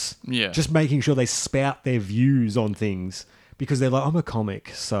nonsense. Yeah. Just making sure they spout their views on things because they're like, I'm a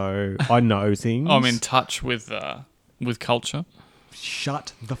comic, so I know things. I'm in touch with culture.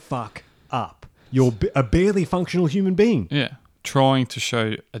 shut the fuck up. You're a barely functional human being. Yeah. Trying to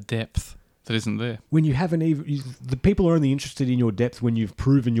show a depth that isn't there. When you haven't even... The people are only interested in your depth when you've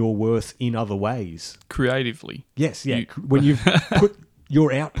proven your worth in other ways. Creatively. Yes, yeah. You- When you've put...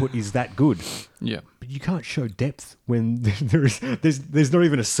 Your output is that good. Yeah. But you can't show depth when there's not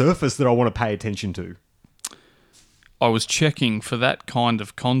even a surface that I want to pay attention to. I was checking for that kind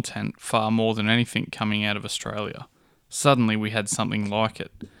of content far more than anything coming out of Australia. Suddenly we had something like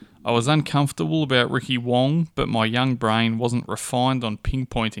it. I was uncomfortable about Ricky Wong, but my young brain wasn't refined on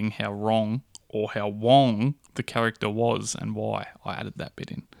pinpointing how wrong or how Wong the character was and why. I added that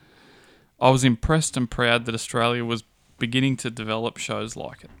bit in. I was impressed and proud that Australia was beginning to develop shows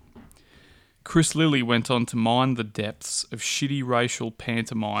like it. Chris Lilly went on to mine the depths of shitty racial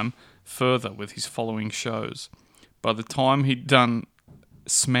pantomime further with his following shows. By the time he'd done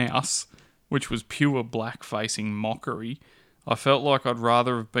Smouse, which was pure black-facing mockery, I felt like I'd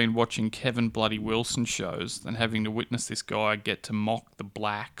rather have been watching Kevin Bloody Wilson shows than having to witness this guy get to mock the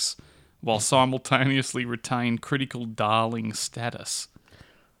blacks while simultaneously retain critical darling status.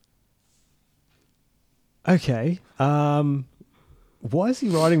 Okay. Why is he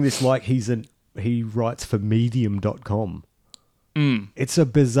writing this like he writes for medium.com? It's a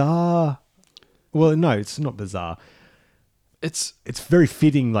bizarre... Well, no, it's not bizarre. It's Very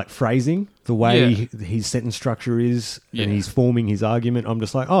fitting, like, phrasing, the way Yeah. his sentence structure is, Yeah. and he's forming his argument. I'm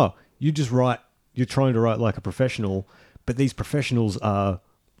just like, oh, you're trying to write like a professional, but these professionals are,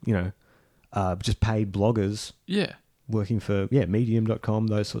 just paid bloggers yeah. working for, medium.com,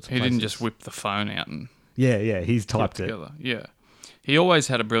 those sorts of He places. didn't just whip the phone out and Yeah, he's put typed it it. together. Yeah. He always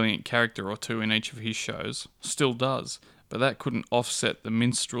had a brilliant character or two in each of his shows. Still does. But that couldn't offset the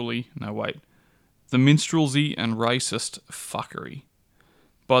minstrelsy and racist fuckery.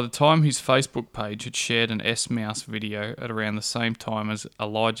 By the time his Facebook page had shared an S-Mouse video at around the same time as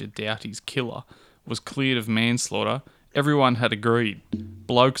Elijah Doughty's killer was cleared of manslaughter, everyone had agreed.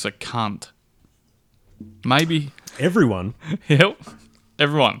 Bloke's a cunt. Maybe... Everyone. Yep.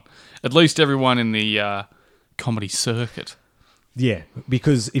 Everyone. At least everyone in the comedy circuit. Yeah,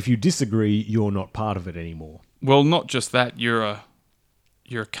 because if you disagree, you're not part of it anymore. Well, not just that, you're a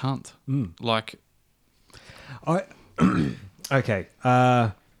cunt. Like, Okay.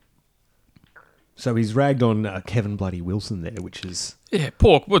 So he's ragged on Kevin Bloody Wilson there, which is... yeah,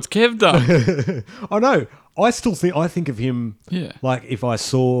 pork, what's Kev done? I know. I think of him Yeah. like if I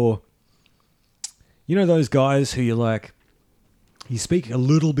saw... You know those guys who you're like... You speak a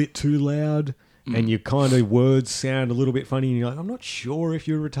little bit too loud and your kind of words sound a little bit funny and you're like, I'm not sure if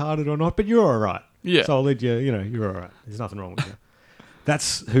you're retarded or not, but you're all right. Yeah. So I'll let you, you're all right. There's nothing wrong with you.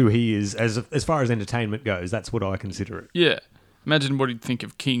 That's who he is. As far as entertainment goes, that's what I consider it. Yeah. Imagine what he'd think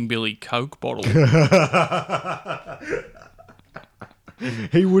of King Billy Coke bottle.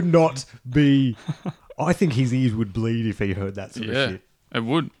 He would not be... I think his ears would bleed if he heard that sort of Yeah, shit. it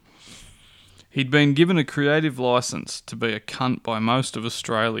would. He'd been given a creative license to be a cunt by most of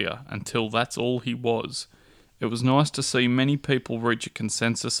Australia until that's all he was. It was nice to see many people reach a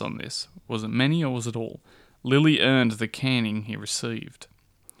consensus on this. Was it many or was it all? Lilly earned the canning he received.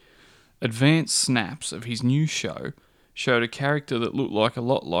 Advanced snaps of his new show showed a character that looked a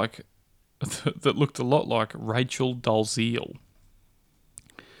lot like Rachel Dolezal.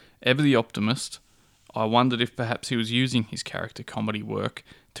 Ever the optimist, I wondered if perhaps he was using his character comedy work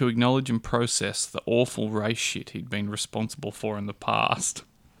to acknowledge and process the awful race shit he'd been responsible for in the past.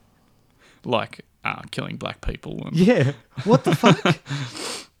 Like killing black people. And Yeah. What the fuck?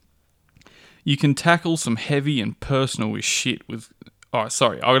 you can tackle some heavy and personal shit with... Oh,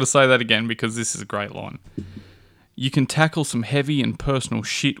 sorry, I got to say that again because this is a great line. You can tackle some heavy and personal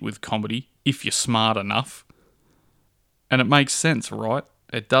shit with comedy if you're smart enough. And it makes sense, right?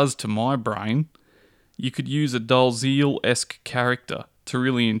 It does to my brain. You could use a Dolezal-esque character to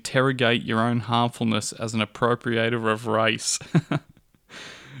really interrogate your own harmfulness as an appropriator of race.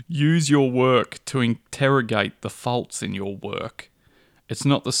 Use your work to interrogate the faults in your work. It's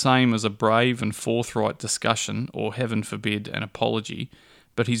not the same as a brave and forthright discussion or, heaven forbid, an apology,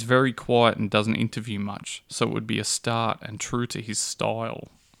 but he's very quiet and doesn't interview much, so it would be a start and true to his style.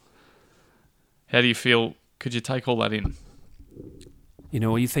 How do you feel? Could you take all that in? You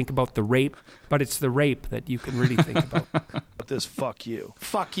know, you think about the rape, but it's the rape that you can really think about. But this fuck you.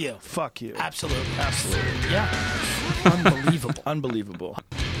 Fuck you. Fuck you. Absolutely. Absolutely. Yeah. Unbelievable. Unbelievable.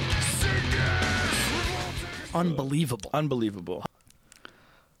 Unbelievable. Unbelievable.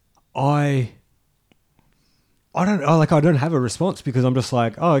 I don't have a response because I'm just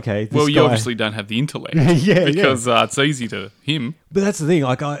like, oh, okay. This Well, you guy- obviously don't have the intellect. Yeah, Because it's easy to him. But that's the thing.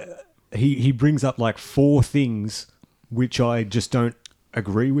 Like, he brings up like 4 things which I just don't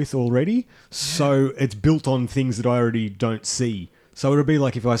agree with already. So it's built on things that I already don't see. So it'll be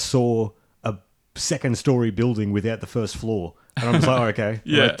like if I saw a second story building without the first floor. And I'm just like, oh, okay.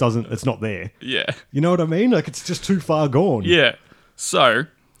 Yeah. Well, it's not there. Yeah. You know what I mean? Like, it's just too far gone. Yeah. So,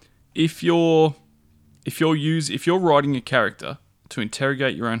 if you're writing a character to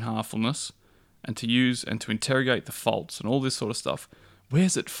interrogate your own harmfulness and to interrogate the faults and all this sort of stuff,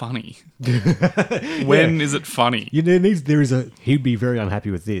 where's it funny? When is it funny? He'd be very unhappy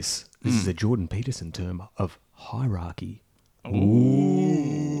with this. This is a Jordan Peterson term of hierarchy.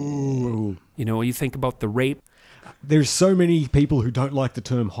 Ooh. You know, you think about the rape. There's so many people who don't like the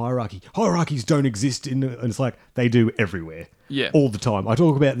term hierarchy. Hierarchies don't exist and it's like they do everywhere. Yeah. All the time. I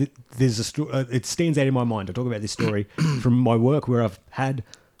talk about it stands out in my mind. I talk about this story from my work where I've had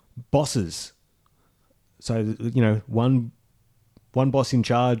bosses. So, you know, one boss in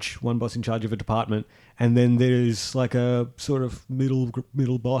charge of a department, and then there's like a sort of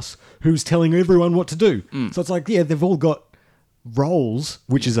middle boss who's telling everyone what to do. So it's like, yeah, they've all got roles,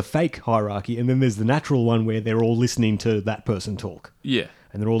 which is a fake hierarchy, and then there's the natural one where they're all listening to that person talk. Yeah.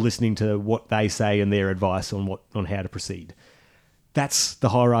 And they're all listening to what they say and their advice on how to proceed. That's the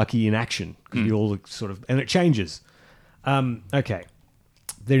hierarchy in action. You all sort of, and it changes. Okay.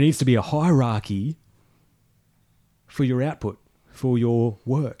 There needs to be a hierarchy for your output, for your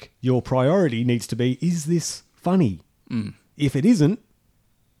work. Your priority needs to be, is this funny? If it isn't,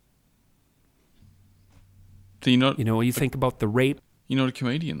 So you're not, You know, you think about the rape. you're not a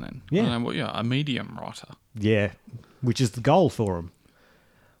comedian then. Yeah. I don't know what you are, a medium writer. yeah, which is the goal for them.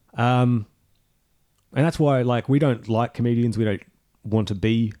 And that's why, like, we don't like comedians. We don't want to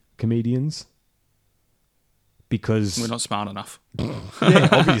be comedians because We're not smart enough. yeah,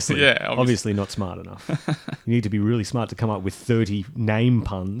 obviously, Yeah, obviously. obviously not smart enough. You need to be really smart to come up with 30 name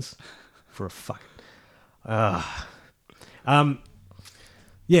puns for a fuck.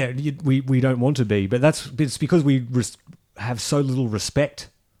 Yeah, we don't want to be, but it's because we have so little respect.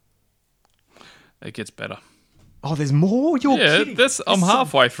 It gets better. Oh, there's more? You're kidding. I'm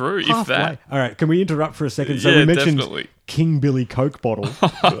halfway through, if that. All right, can we interrupt for a second? So Yeah, we mentioned definitely. King Billy Coke bottle.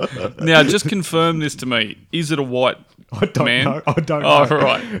 Now, just confirm this to me. Is it a white I don't man? know. I don't Oh, know.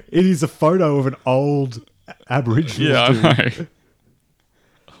 right. It is a photo of an old Aboriginal Yeah, dude. I know.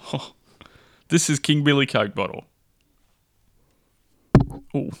 Oh, this is King Billy Coke bottle.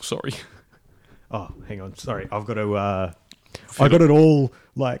 Oh, sorry. Oh, hang on. Sorry, I've got to. I got it all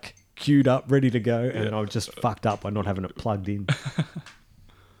like queued up, ready to go, and then I just fucked up by not having it plugged in.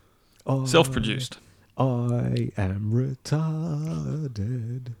 Self-produced. I am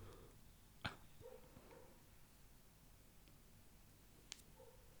retarded.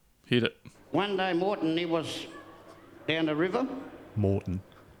 Hit it. One day, Morton, he was down the river Morton.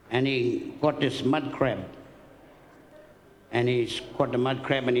 and he got this mud crab. And he's got the mud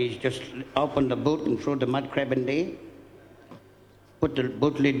crab and he's just opened the boot and threw the mud crab in there. Put the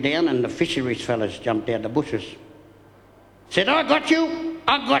boot lid down and the fisheries fellas jumped out the bushes. Said, I got you.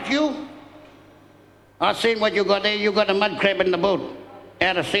 I seen what you got there. You got a mud crab in the boat.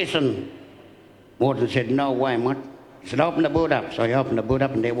 Out of season. Morton said, no way, mate. He said, open the boot up. So he opened the boot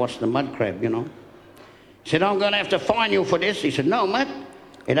up and there was the mud crab, you know. He said, I'm going to have to fine you for this. He said, no, mate.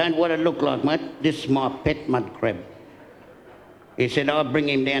 It ain't what it look like, mate. This is my pet mud crab. He said, I'll bring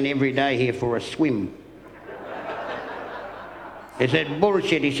him down every day here for a swim. He said,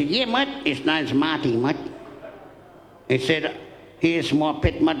 bullshit. He said, yeah, mate. His name's Marty, mate. He said, here's my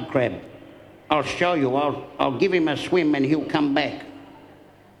pet mud crab. I'll show you. I'll give him a swim and he'll come back.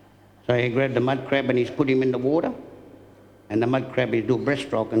 So he grabbed the mud crab and he's put him in the water. And the mud crab is do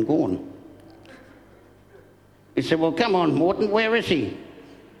breaststroke and gone. He said, well, come on, Morton, where is he? I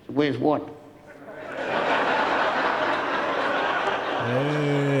said, where's what?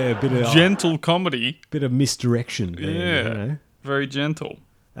 Yeah, Gentle comedy. bit of misdirection. There, Yeah. you know? Very gentle.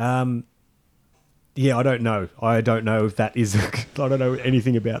 Yeah, I don't know. I don't know if that is. I don't know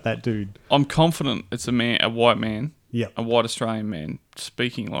anything about that dude. I'm confident it's a white man. Yep. A white Australian man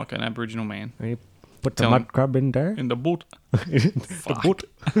speaking like an Aboriginal man. Put the Tell mud him. crab in there. In the boot. The boot.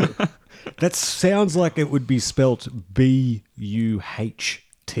 That sounds like it would be spelt Buht.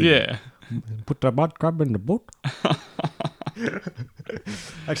 Yeah. Put the mud crab in the boot.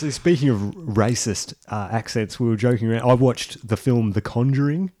 Actually, speaking of racist accents, we were joking around. I watched the film The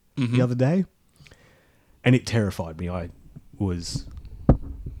Conjuring the other day, and it terrified me. I was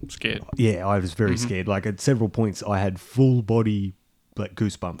Scared. Yeah, I was very scared. Like at several points, I had full body like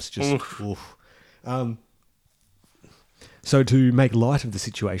goosebumps. Just oof. So to make light of the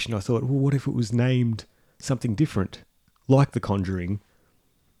situation, I thought, well, what if it was named something different, like The Conjuring,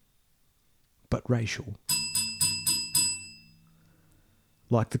 but racial?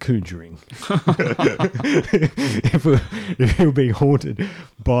 like The Conjuring. if we were being haunted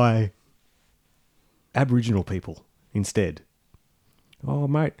by Aboriginal people instead. Oh,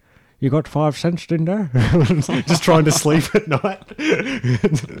 mate, you got 5 cents in there? Just trying to sleep at night.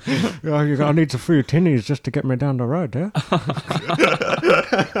 I need some free tinnies just to get me down the road, yeah?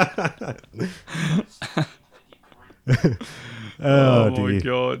 Oh my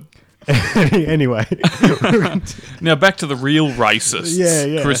God. Anyway. Now back to the real racists.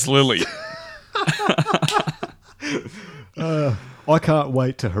 Yeah. Chris Lilly. I can't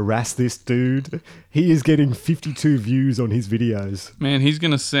wait to harass this dude. He is getting 52 views on his videos. Man, he's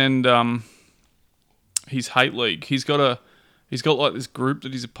gonna send his hate league. He's got like this group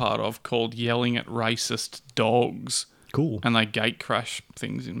that he's a part of called Yelling at Racist Dogs. Cool. And they gate crash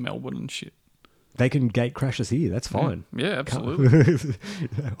things in Melbourne and shit. They can gate crash us here. That's fine. Yeah, absolutely.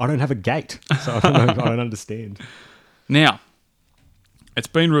 I don't have a gate, so I don't understand. Now, it's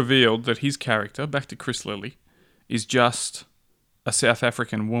been revealed that his character, back to Chris Lilly, is just a South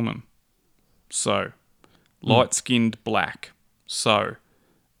African woman. So, light-skinned black. So,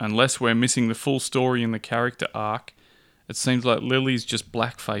 unless we're missing the full story in the character arc, it seems like Lily's just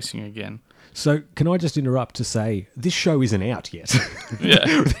black-facing again. So, can I just interrupt to say, this show isn't out yet.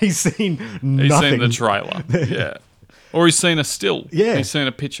 Yeah. He's seen nothing. He's seen the trailer. Yeah. Or he's seen a still. Yeah. He's seen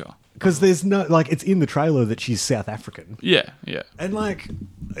a picture. Because there's no, like, it's in the trailer that she's South African. Yeah. And, like,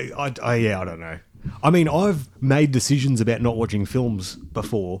 I don't know. I mean, I've made decisions about not watching films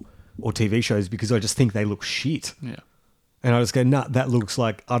before, or TV shows, because I just think they look shit. Yeah. And I just go, nah, that looks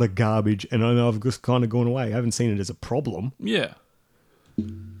like utter garbage, and I know I've just kind of gone away. I haven't seen it as a problem. Yeah.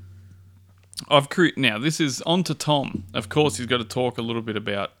 Now, this is on to Tom. Of course, he's got to talk a little bit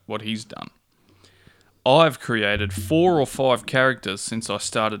about what he's done. I've created 4 or 5 characters since I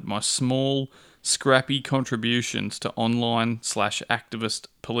started my small, scrappy contributions to online/activist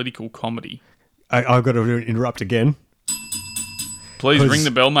political comedy. I've got to interrupt again. Please ring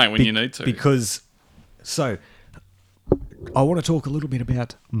the bell, mate, when you need to. Because, so, I want to talk a little bit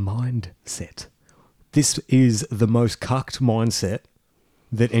about mindset. This is the most cucked mindset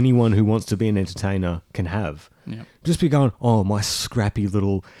that anyone who wants to be an entertainer can have. Yep. Just be going, oh, my scrappy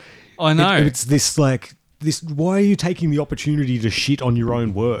little... I know. It's this, like... Why are you taking the opportunity to shit on your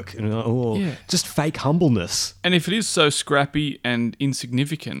own work? And just fake humbleness. And if it is so scrappy and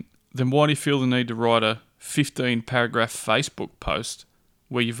insignificant, then why do you feel the need to write a 15-paragraph Facebook post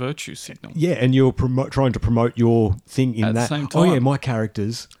where you virtue signal? Yeah, and you're trying to promote your thing in At that. the same time. Oh, yeah, my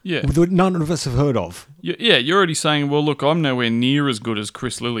characters. Yeah. That none of us have heard of. Yeah, you're already saying, well, look, I'm nowhere near as good as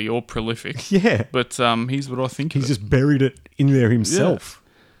Chris Lilly or prolific. Yeah. But here's what I think He's of it. just buried it in there himself.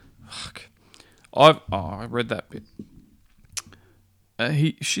 Fuck. I read that bit.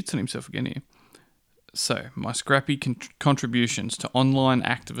 He shits on himself again here. So, my scrappy contributions to online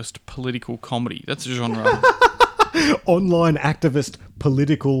activist political comedy. That's a genre. Online activist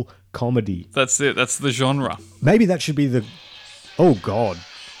political comedy. That's it. That's the genre. Maybe that should be the... Oh, God.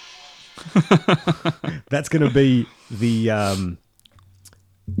 That's going to be the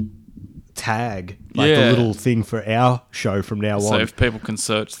tag. Like the little thing for our show from now So on. if people can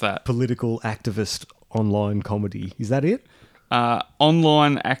search that. Political activist online comedy. Is that it?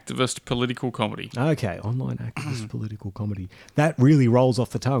 Online activist political comedy. Okay, online activist political comedy. That really rolls off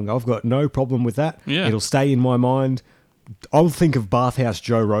the tongue. I've got no problem with that. Yeah. It'll stay in my mind. I'll think of Bathhouse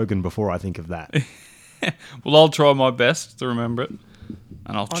Joe Rogan before I think of that. Well, I'll try my best to remember it.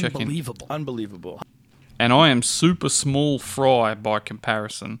 And I'll check in. Unbelievable. And I am super small fry by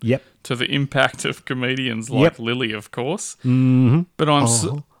comparison Yep. to the impact of comedians like Yep. Lily, of course. Mm-hmm. But I'm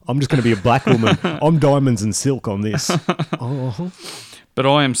just going to be a black woman. I'm diamonds and silk on this. But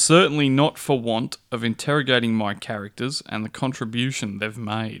I am certainly not for want of interrogating my characters and the contribution they've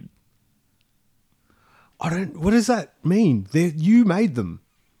made. What does that mean? You made them.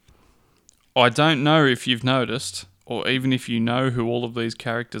 I don't know if you've noticed, or even if you know who all of these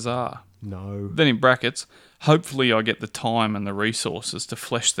characters are. No. Then in brackets, hopefully I get the time and the resources to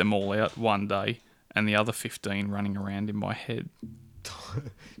flesh them all out one day, and the other 15 running around in my head.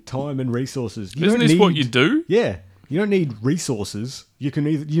 Time and resources. Isn't this what you do? Yeah. You don't need resources. You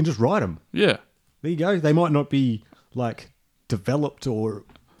can just write them. Yeah. There you go. They might not be like developed or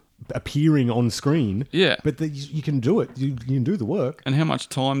appearing on screen. Yeah. But you can do it. You can do the work. And how much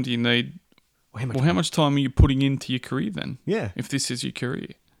time do you need? How much time are you putting into your career then? Yeah. If this is your career.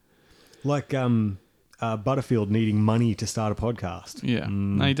 Like Butterfield needing money to start a podcast. Yeah.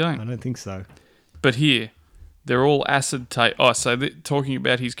 No, you don't. I don't think so. But here, they're all acid take. Talking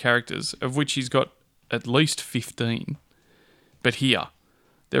about his characters, of which he's got at least 15. But here,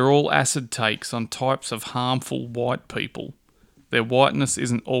 they're all acid takes on types of harmful white people Their whiteness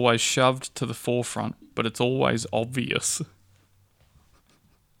isn't always shoved to the forefront, but it's always obvious.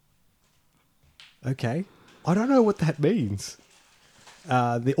 Okay. I don't know what that means.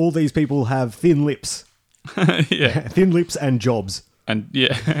 All these people have thin lips. Yeah. Thin lips and jobs. And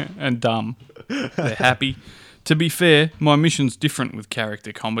yeah, and dumb. They're happy. To be fair, my mission's different with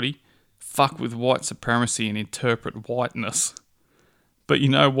character comedy. Fuck with white supremacy and interpret whiteness. But you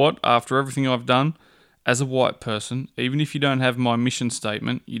know what? After everything I've done, as a white person, even if you don't have my mission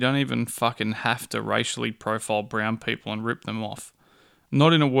statement, you don't even fucking have to racially profile brown people and rip them off.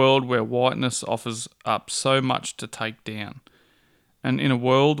 Not in a world where whiteness offers up so much to take down. And in a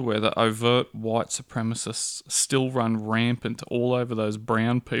world where the overt white supremacists still run rampant all over those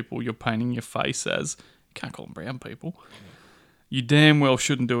brown people you're painting your face as. Can't call them brown people. You damn well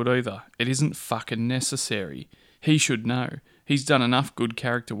shouldn't do it either. It isn't fucking necessary. He should know. He's done enough good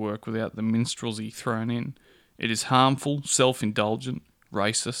character work without the minstrelsy thrown in. It is harmful, self-indulgent,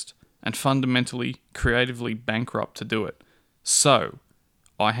 racist, and fundamentally, creatively bankrupt to do it. So,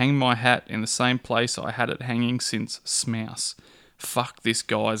 I hang my hat in the same place I had it hanging since Smouse. Fuck this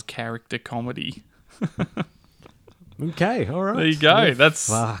guy's character comedy. Okay, all right. There you go. Yeah, That's.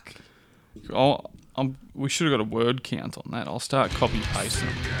 fuck. We should have got a word count on that. I'll start copy pasting.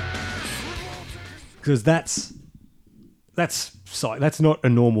 Because that's not a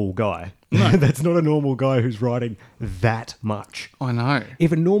normal guy. No. That's not a normal guy who's writing that much. I know.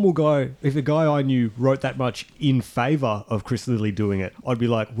 If a guy I knew wrote that much in favour of Chris Lilly doing it, I'd be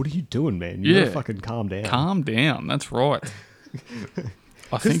like, what are you doing, man? You gotta fucking calm down. Calm down. That's right.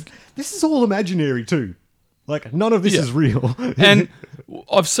 I think this is all imaginary too. Like, none of this is real. And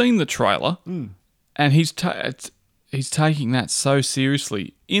I've seen the trailer, and he's taking that so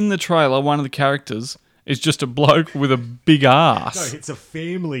seriously. In the trailer, one of the characters is just a bloke with a big ass. No, it's a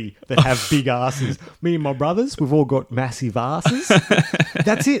family that have big asses. Me and my brothers, we've all got massive asses.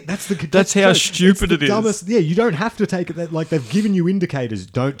 That's it. That's how stupid it is. Dumbest. Yeah, you don't have to take it that, like, they've given you indicators.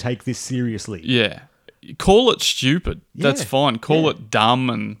 Don't take this seriously. Yeah. Call it stupid. That's Yeah. fine. Call it dumb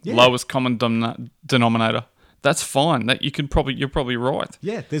and lowest common denominator. That's fine. You're probably right.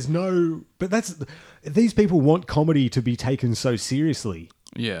 Yeah, but these people want comedy to be taken so seriously.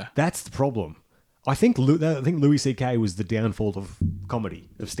 Yeah. That's the problem. I think Louis C.K. was the downfall of comedy,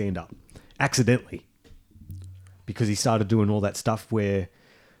 of stand-up, accidentally, because he started doing all that stuff where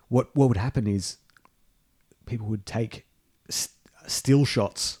what would happen is people would take still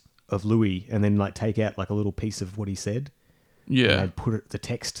shots of Louis and then like take out like a little piece of what he said. Yeah. And they'd put the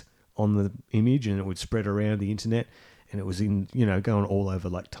text on the image and it would spread around the internet, and it was going all over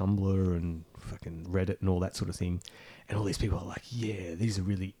like Tumblr and fucking Reddit and all that sort of thing. And all these people are like, yeah, these are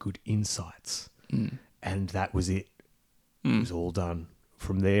really good insights. And that was it. It was all done.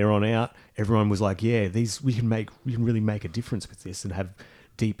 From there on out, everyone was like, yeah, we can really make a difference with this and have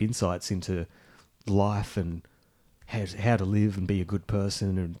deep insights into life and how to live and be a good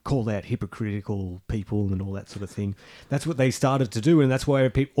person and call out hypocritical people and all that sort of thing. That's what they started to do, and that's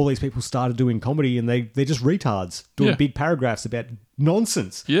why all these people started doing comedy, and they're just retards doing big paragraphs about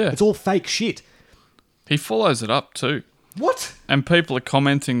nonsense. Yeah. It's all fake shit. He follows it up too. What? And people are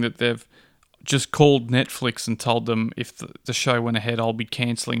commenting that they've just called Netflix and told them if the show went ahead, I'll be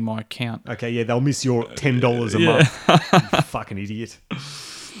cancelling my account. Okay, yeah, they'll miss your $10 a month. You fucking idiot.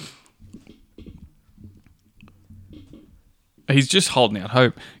 He's just holding out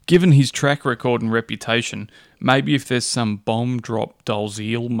hope. Given his track record and reputation, maybe if there's some bomb drop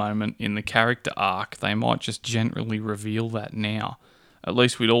Dalziel moment in the character arc, they might just gently reveal that now. At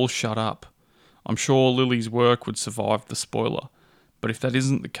least we'd all shut up. I'm sure Lily's work would survive the spoiler. But if that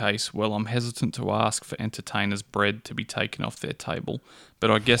isn't the case, well, I'm hesitant to ask for entertainers' bread to be taken off their table.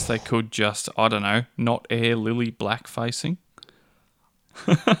 But I guess they could just, I don't know, not air Lily blackfacing.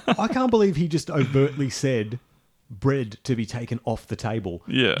 I can't believe he just overtly said bread to be taken off the table.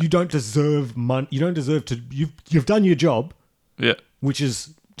 Yeah. You don't deserve money. You don't deserve to. You've done your job. Yeah. Which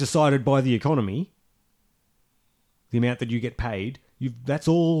is decided by the economy. The amount that you get paid. That's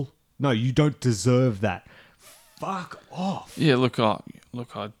all. No, you don't deserve that. Fuck off. Yeah, look, I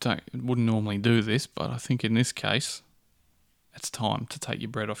wouldn't normally do this, but I think in this case, it's time to take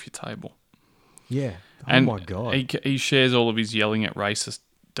your bread off your table. Yeah. Oh And my God. he shares all of his yelling at racist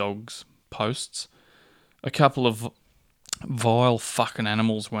dogs posts. A couple of vile fucking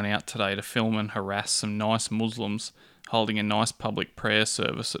animals went out today to film and harass some nice Muslims holding a nice public prayer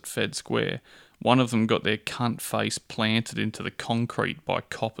service at Fed Square. One of them got their cunt face planted into the concrete by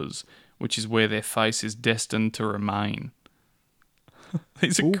coppers, which is where their face is destined to remain.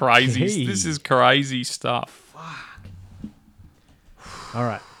 These are crazy. This is crazy stuff. All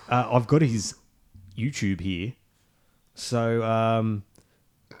right. I've got his YouTube here. So,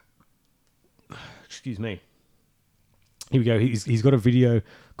 excuse me. Here we go. He's got a video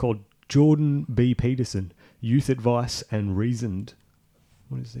called Jordan B. Peterson, Youth Advice and Reasoned.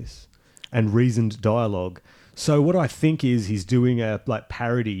 What is this? And Reasoned Dialogue. So what I think is he's doing a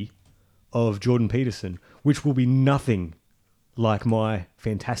parody of Jordan Peterson, which will be nothing like my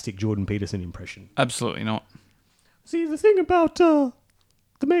fantastic Jordan Peterson impression. Absolutely not. See, the thing about the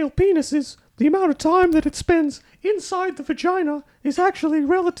male penis is the amount of time that it spends inside the vagina is actually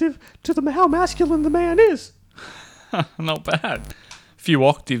relative to how masculine the man is. Not bad. A few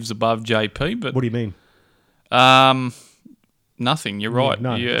octaves above JP, but What do you mean? nothing. You're right.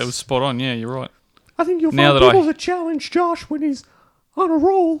 no, Yeah, it was spot on. Yeah, you're right. I think you'll Now find that people that challenge Josh when he's on a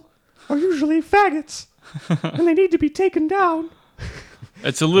roll are usually faggots, and they need to be taken down.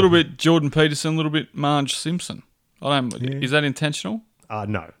 It's a little bit Jordan Peterson, a little bit Marge Simpson. I don't. Is that intentional?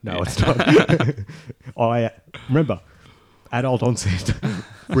 No, it's not. I remember adult onset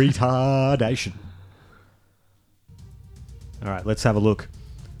retardation. All right, let's have a look.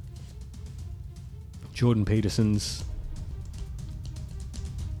 Jordan Peterson's.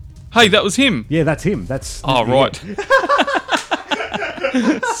 Hey, that was him. Yeah, that's him. That's. Oh, right.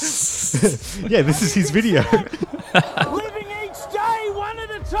 Yeah, this is his video. Living each day one at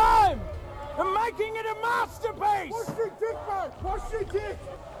a time and making it a masterpiece. Wash your dick, man. Wash your dick.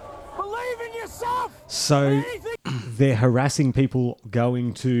 Believe in yourself. So they're harassing people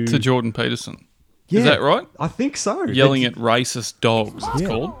going to Jordan Peterson. Yeah, Is that right? I think so. Yelling at racist dogs, it's Yeah.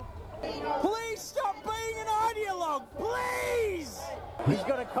 called. Please stop being an ideologue. Please. He's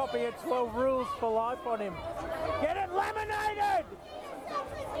got a copy of 12 Rules for Life on him. Get it laminated.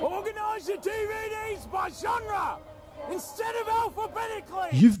 Organise your DVDs by genre instead of alphabetically.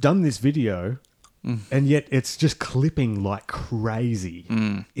 You've done this video, and yet it's just clipping like crazy.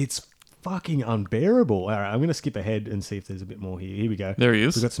 It's fucking unbearable. All right, I'm going to skip ahead and see if there's a bit more here. Here we go. There he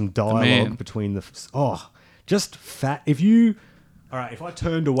is. We've got some man. dialogue between the... just fat... All right, if I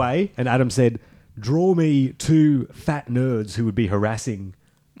turned away and Adam said, draw me two fat nerds who would be harassing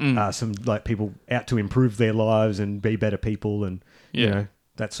some people out to improve their lives and be better people and, you know,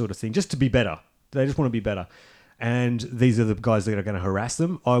 that sort of thing. Just to be better. They just want to be better. And these are the guys that are going to harass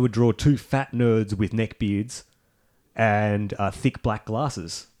them. I would draw two fat nerds with neck beards and thick black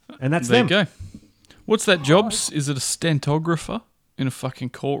glasses. And that's There them. you go. What's that job? Is it a stentographer in a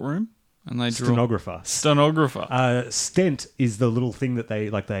fucking courtroom? And they draw Stenographer. Stenographer. Stent is the little thing that they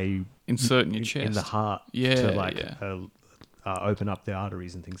Insert in your chest. in the heart to open up the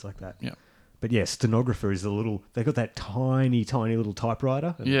arteries and things like that. Yeah. But yeah, stenographer is they got that tiny little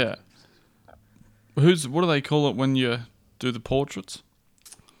typewriter. Yeah. What do they call it when you do the portraits?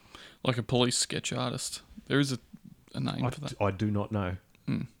 Like a police sketch artist. There is a name for that. I do not know.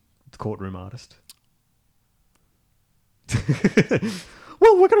 The courtroom artist.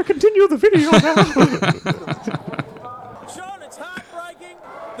 Well, we're going to continue the video now. Sean, it's heartbreaking.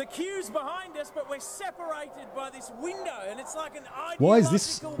 The queue's behind us, but we're separated by this window, and it's like an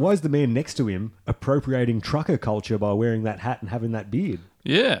ideological... Why is the man next to him appropriating trucker culture by wearing that hat and having that beard?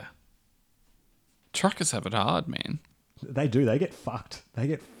 Yeah. Truckers have it hard, man. They do. They get fucked. They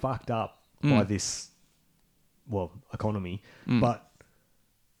get fucked up by this, economy. But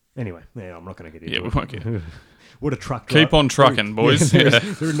anyway, I'm not going to get into it. Yeah, we won't get What a truck Keep on trucking, boys. There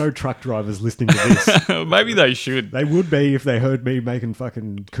are no truck drivers listening to this. Maybe they should. They would be if they heard me making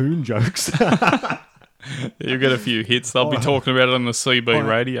fucking coon jokes. You get a few hits. They'll be talking about it on the CB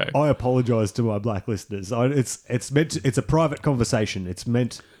radio. I apologise to my black listeners. It's a private conversation. It's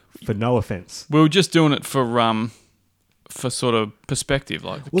meant for no offence. We were just doing it for sort of perspective,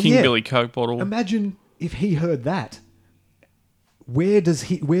 like the King Billy Coke bottle. Imagine if he heard that. Where does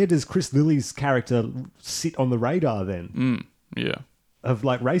Chris Lilly's character sit on the radar then? Yeah. Of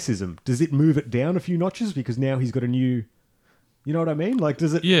racism? Does it move it down a few notches because now he's got a new, you know what I mean?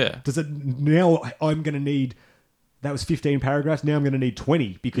 Does it? Yeah. Does it now? I'm going to need. That was 15 paragraphs. Now I'm going to need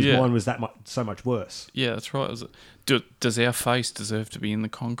 20 because mine was so much worse. Yeah, that's right. Does our face deserve to be in the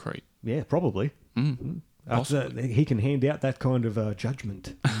concrete? Yeah, probably. He can hand out that kind of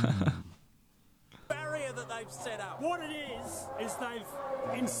judgment. barrier that they've set up. What it is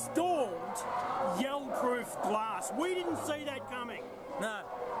they've installed yell-proof glass. We didn't see that coming. No.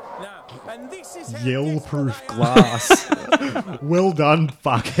 And this is how Yell-proof glass. Well done,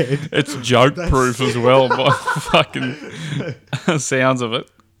 fuckhead. It's joke-proof as well by fucking sounds of it.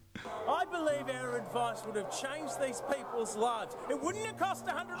 I believe our advice would have changed these people's lives. It wouldn't have cost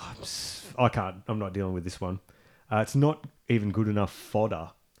 $100. I'm not dealing with this one. It's not even good enough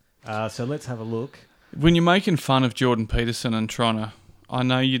fodder. So let's have a look. When you're making fun of Jordan Peterson and trying to, I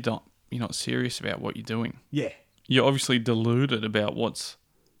know you're not serious about what you're doing. Yeah. you're obviously deluded about what's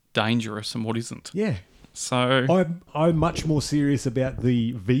dangerous and what isn't. Yeah. So I'm much more serious about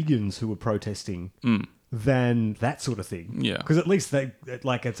the vegans who are protesting than that sort of thing. Yeah. Because at least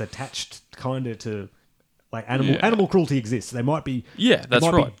it's attached kind of to like animal cruelty exists. They might be Yeah, that's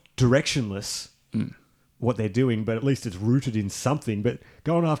they might right. be directionless what they're doing, but at least it's rooted in something. But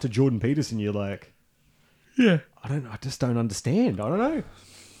going after Jordan Peterson, you're like, yeah, I just don't understand. I don't know.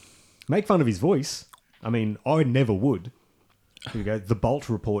 Make fun of his voice. I mean, I never would. Here we go. The Bolt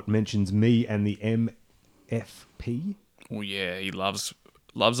Report mentions me and the MFP. Well, yeah, he loves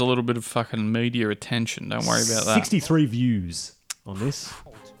a little bit of fucking media attention. Don't worry about that. 63 views on this.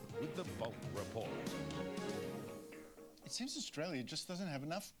 With the Bolt Report. It seems Australia just doesn't have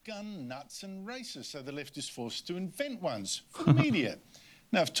enough gun nuts and racists, so the left is forced to invent ones for the media.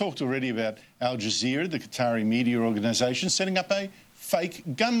 Now, I've talked already about Al Jazeera, the Qatari media organisation, setting up a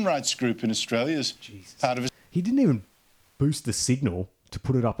fake gun rights group in Australia as part of... He didn't even boost the signal to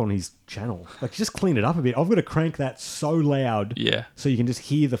put it up on his channel. Like, just clean it up a bit. I've got to crank that so loud so you can just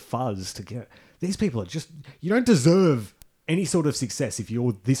hear the fuzz to get... These people are just... You don't deserve any sort of success if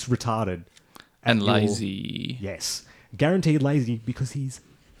you're this retarded. And lazy. Yes. Guaranteed lazy because he's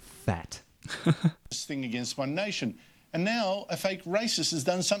fat. ...this thing against one nation. And now a fake racist has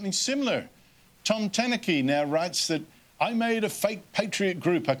done something similar. Tom Tanaki now writes that I made a fake patriot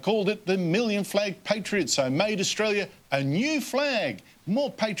group. I called it the Million Flag Patriots. I made Australia a new flag,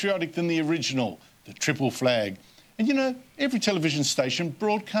 more patriotic than the original, the triple flag. And you know, every television station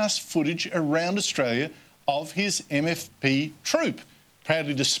broadcasts footage around Australia of his MFP troop,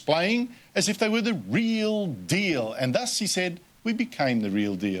 proudly displaying as if they were the real deal. And thus, he said, we became the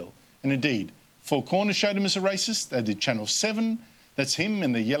real deal. And indeed, Four Corners showed him as a racist. They did Channel 7. That's him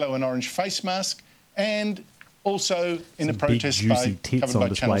in the yellow and orange face mask. And also in a protest big, juicy tits on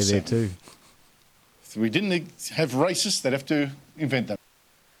display there too. If we didn't have racists, they'd have to invent them.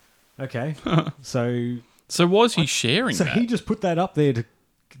 Okay. So why is he sharing so that? he just put that up there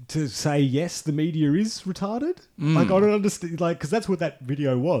to say, yes, the media is retarded? Like, I don't understand. Like, because that's what that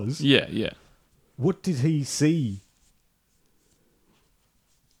video was. Yeah, yeah. What did he see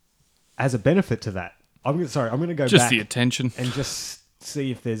as a benefit to that? I'm going to go just back the attention and just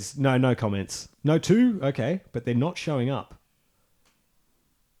see if there's no comments. No two, okay, but they're not showing up.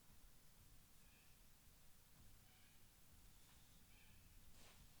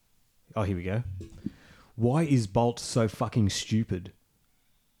 Oh, here we go. Why is Bolt so fucking stupid?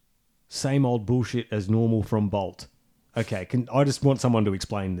 Same old bullshit as normal from Bolt. Okay, I just want someone to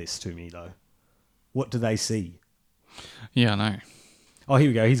explain this to me though. What do they see? Yeah, I know. Oh, here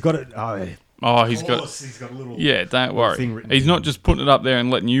we go. He's got it. Oh, he's got a little. Yeah, don't worry. thing written He's in. not just putting it up there and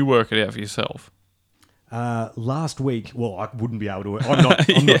letting you work it out for yourself. Last week, well, I wouldn't be able to.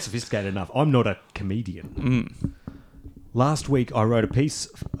 I'm not sophisticated enough. I'm not a comedian. Last week, I wrote a piece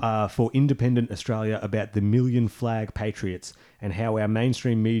for Independent Australia about the Million Flag Patriots and how our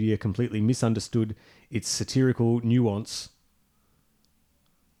mainstream media completely misunderstood its satirical nuance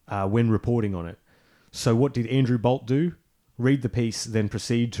when reporting on it. So what did Andrew Bolt do? Read the piece, then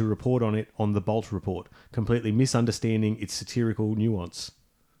proceed to report on it on the Bolt Report, completely misunderstanding its satirical nuance.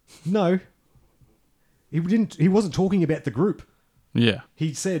 No. He didn't. He wasn't talking about the group. Yeah.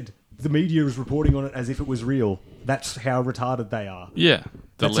 He said the media is reporting on it as if it was real. That's how retarded they are. Yeah.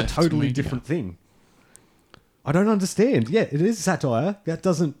 That's a totally different thing. I don't understand. Yeah, it is satire. That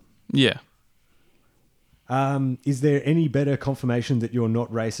doesn't... Yeah. Is there any better confirmation that you're not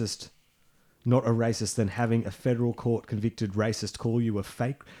a racist than having a federal court convicted racist call you a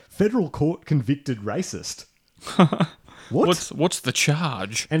fake... Federal court convicted racist? What? What's the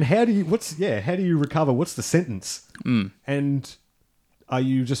charge? And how do you recover? What's the sentence? And are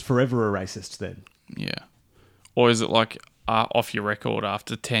you just forever a racist then? Yeah. Or is it like off your record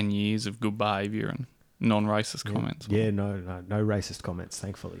after 10 years of good behaviour and non-racist comments? Yeah, no racist comments,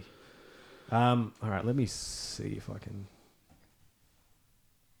 thankfully. All right, let me see if I can...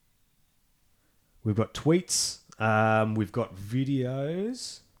 We've got tweets. We've got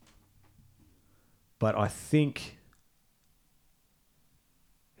videos. But I think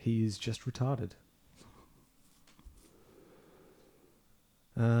he is just retarded.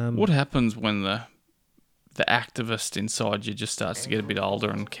 What happens when the activist inside you just starts to get a bit older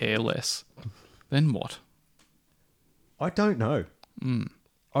and care less? Then what? I don't know.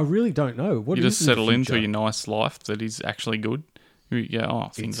 I really don't know. What you is just settle the into future? your nice life that is actually good. You go,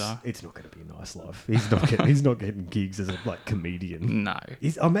 things are. It's not going to be a nice life. He's not getting gigs as a comedian. No.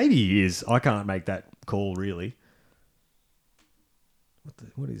 Maybe he is. I can't make that call really.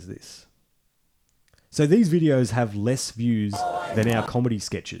 What is this? So these videos have less views than our comedy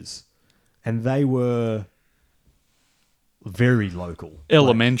sketches, and they were very local.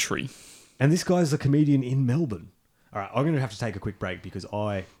 Elementary. And this guy's a comedian in Melbourne. All right, I'm going to have to take a quick break because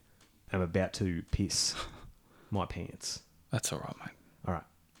I am about to piss my pants. That's all right, mate. All right.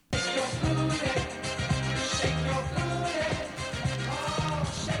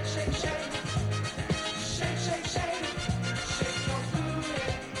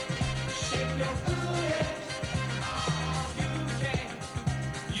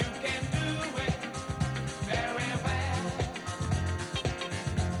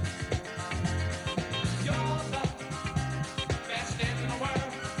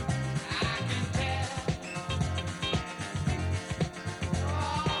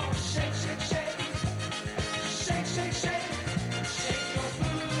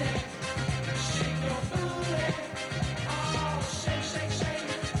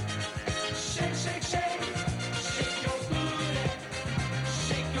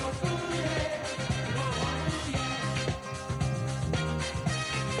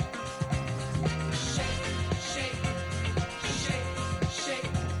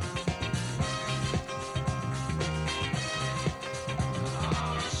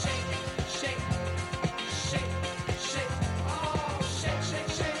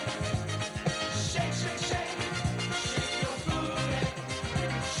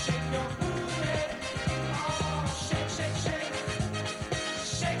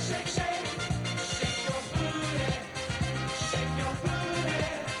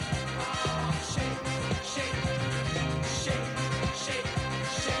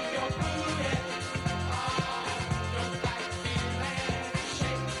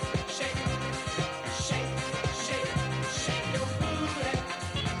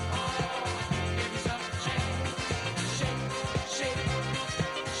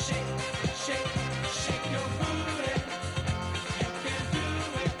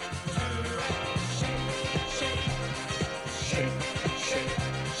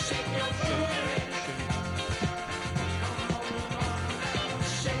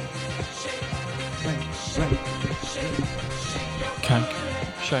 Cake.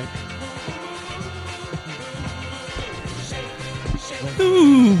 Shape.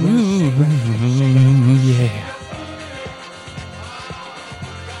 Ooh, yeah.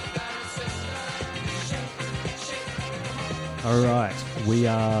 All right, we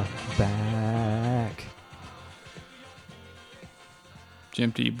are back. Did you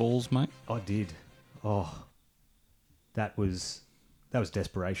empty your balls, mate? I did. Oh, that was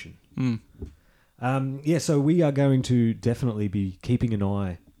desperation. Yeah, so we are going to definitely be keeping an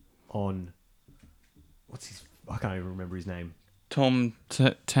eye on I can't even remember his name. Tom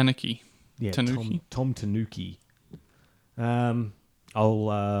Tanuki. Yeah, Tanuki. Tom Tanuki.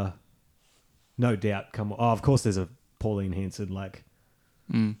 I'll no doubt come. Oh, of course, there's a Pauline Hanson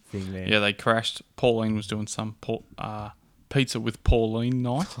thing there. Yeah, they crashed. Pauline was doing some pizza with Pauline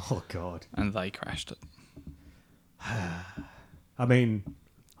night. Oh God! And they crashed it. I mean,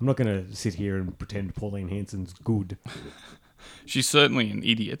 I'm not going to sit here and pretend Pauline Hanson's good. She's certainly an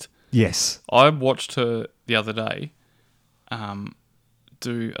idiot. Yes. I watched her the other day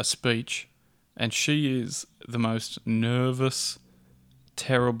do a speech, and she is the most nervous,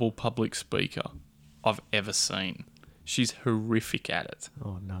 terrible public speaker I've ever seen. She's horrific at it.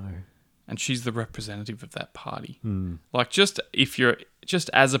 Oh, no. And she's the representative of that party. Mm. Like, just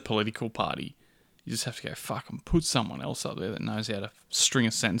as a political party, you just have to go, fuck, and put someone else up there that knows how to string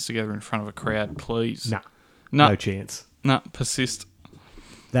a sentence together in front of a crowd, please. No chance. No, persist.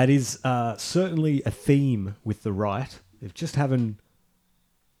 That is certainly a theme with the right. They're just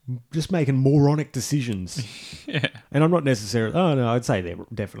making moronic decisions. Yeah. And I'm not necessarily... Oh, no, I'd say they're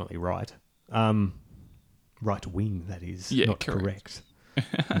definitely right. Right wing, that is. Yeah, not correct. You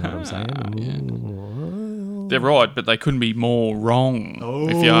know what I'm saying? They're right, but they couldn't be more wrong,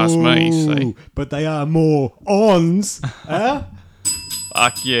 if you ask me. See? But they are more ons. Huh?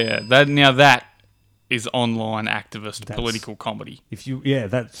 Fuck yeah. That is online activist political comedy.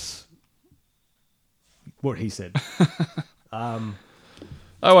 That's what he said.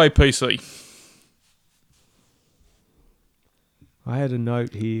 OAPC. I had a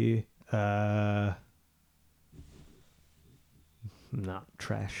note here.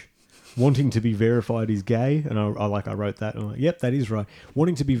 Trash. Wanting to be verified is gay, and I wrote that. And I'm like, yep, that is right.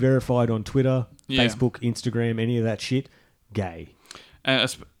 Wanting to be verified on Twitter, Facebook, Instagram, any of that shit, gay.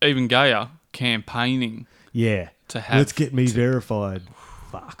 And even gayer, campaigning. Yeah. To have. Let's get me verified.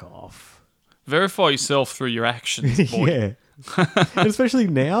 Fuck off. Verify yourself through your actions, boy. Yeah. And especially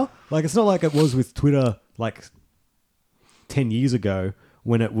now, it's not like it was with Twitter 10 years ago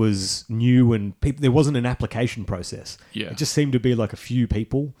when it was new and there wasn't an application process. Yeah. It just seemed to be a few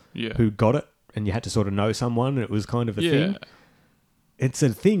people who got it and you had to sort of know someone, and it was kind of a Yeah. thing. It's a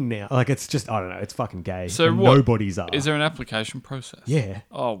thing now. Like, it's just, I don't know, it's fucking gay. So and what? Nobody's are. Is there an application process? Yeah.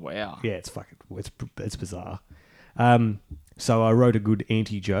 Oh, wow. Yeah, it's bizarre. So I wrote a good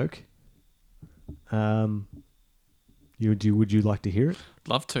anti-joke. Would you like to hear it?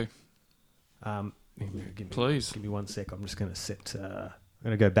 Love to. Please. Give me 1 sec. I'm just going to set... I'm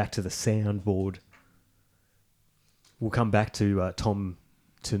going to go back to the soundboard. We'll come back to Tom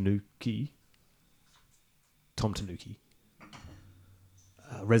Tanuki. Tom Tanuki.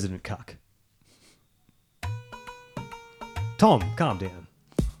 Resident cuck. Tom, calm down.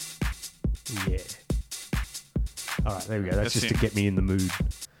 Yeah. All right, there we go. That's just it. to get me in the mood.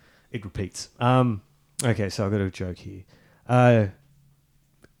 It repeats. Okay, so I've got a joke here.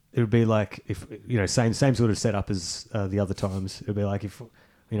 It would be like if, same sort of setup as the other times. It would be like if,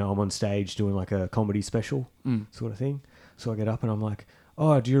 I'm on stage doing like a comedy special sort of thing. So I get up and I'm like,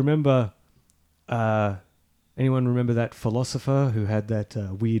 oh, do you remember, anyone remember that philosopher who had that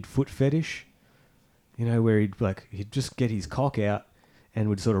weird foot fetish? Where he'd just get his cock out and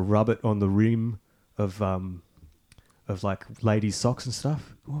would sort of rub it on the rim of like ladies' socks and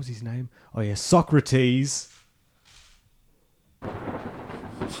stuff. What was his name? Oh yeah, Socrates.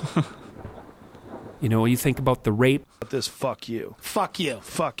 You think about the rape. This fuck you. Fuck you.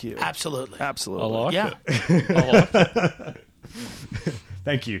 Fuck you. Absolutely. Absolutely. I like Yeah. it. I like it.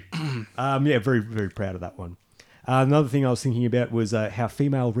 Thank you. Yeah, very, very proud of that one. Another thing I was thinking about was how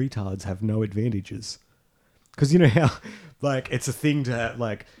female retards have no advantages. Because you know how, it's a thing to have,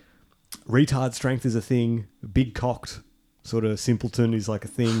 retard strength is a thing, big cocked sort of simpleton is like a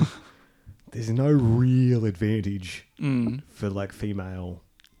thing. There's no real advantage for female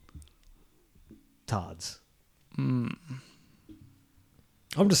tards. I'm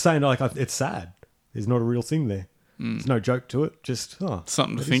just saying, it's sad. There's not a real thing there. There's no joke to it. Just Something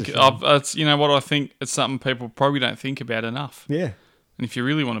to that is think a shame. of. It's, you know what, I think it's something people probably don't think about enough. Yeah, And if you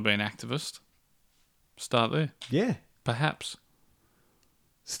really want to be an activist, start there. yeah. Perhaps.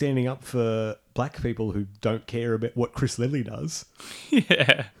 Standing up for black people who don't care about what Chris Lilly does.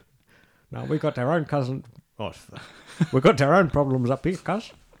 Yeah. No, we got our own cousin. Oh, we got our own problems up here,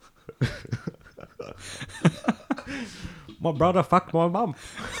 cuz. My brother fucked my mum.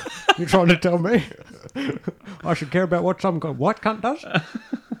 You trying to tell me I should care about what some white cunt does?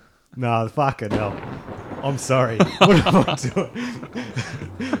 No, fucking hell. I'm sorry. What am I doing?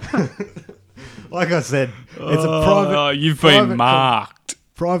 Like I said, it's a private. You've been marked.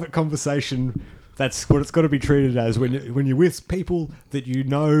 Private conversation. That's what it's got to be treated as when you're with people that you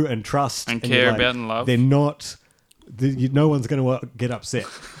know and trust And you're care about and love. They're not. No one's going to get upset.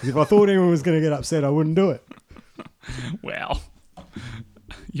 'Cause if I thought anyone was going to get upset, I wouldn't do it. Well,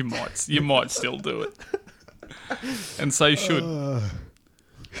 you might still do it. And so you should.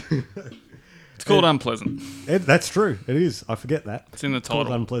 It's called Unpleasant. That's true. It is. I forget that. It's in the called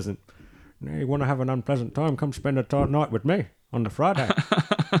title. Unpleasant. Now, you want to have an unpleasant time? Come spend a night with me on the Friday.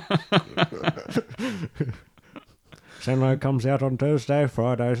 Sunlight comes out on Thursday.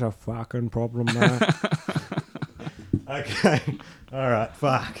 Friday's a fucking problem, mate. Okay. All right.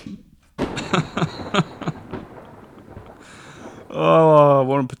 Fuck. Oh, I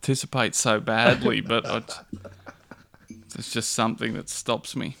want to participate so badly, but it's just something that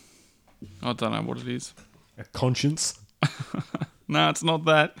stops me. I don't know what it is. A conscience? No, it's not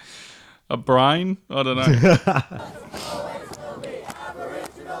that. A brain? I don't know.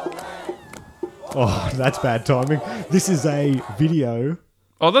 Oh, that's bad timing. This is a video.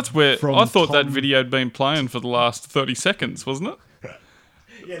 Oh, that's where From I thought that Tom- video had been playing for the last 30 seconds, wasn't it?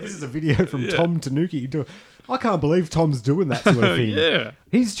 Yeah, this is a video from Yeah. Tom Tanuki. I can't believe Tom's doing that sort of thing. Yeah.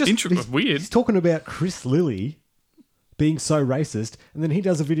 He's just Weird. He's talking about Chris Lilly being so racist, and then he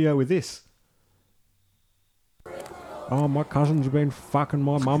does a video with this. Oh, my cousin's been fucking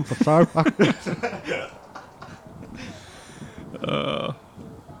my mum for so fucking...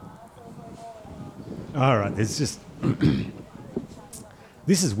 All right, it's just...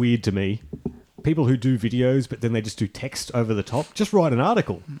 This is weird to me. People who do videos, but then they just do text over the top. Just write an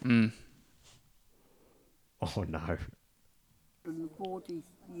article. Oh, no. 140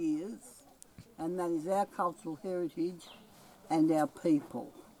 years, and that is our cultural heritage and our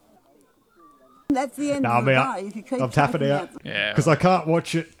people. That's the end No, of the I'm out. day. If you keep I'm tapping taking out. Yeah. Because I can't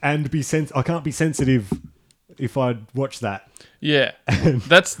watch it and be I can't be sensitive if I watch that. Yeah.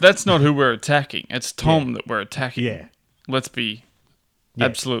 That's not who we're attacking. It's Tom that we're attacking. Yeah. Let's be Yeah.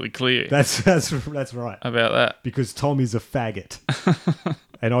 absolutely clear That's right. about that. Because Tom is a faggot.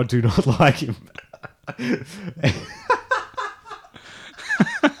 And I do not like him.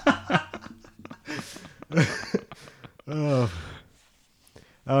 Oh.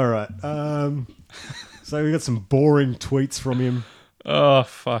 All right. got some boring tweets from him. Oh,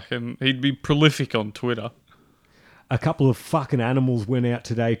 fucking. He'd be prolific on Twitter. A couple of fucking animals went out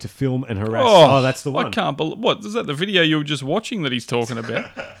today to film and harass. Oh, that's the one. I can't believe. What? Is that the video you were just watching that he's talking about?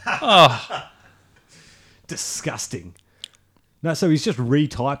 Oh. Disgusting. No, so he's just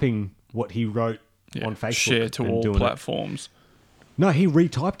retyping what he wrote on Facebook. Share to and all doing platforms. No, he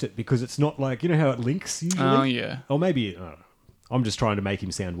retyped it because it's not like, you know how it links usually? Oh, yeah. Or maybe, I don't know. I'm just trying to make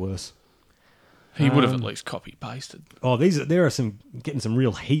him sound worse. He would have at least copy-pasted. Oh, there are getting some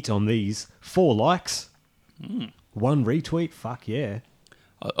real heat on these. 4 likes. 1 retweet. Fuck yeah.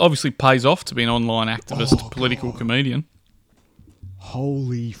 Obviously pays off to be an online activist, political comedian.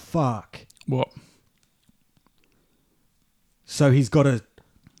 Holy fuck. What? So he's got a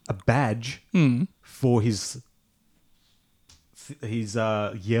badge for his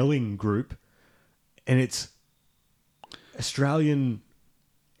yelling group, and it's Australian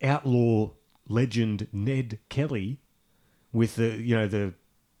outlaw legend Ned Kelly with the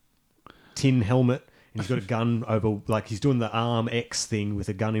tin helmet, and he's got a gun over, like he's doing the arm X thing with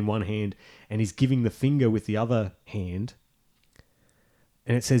a gun in one hand, and he's giving the finger with the other hand,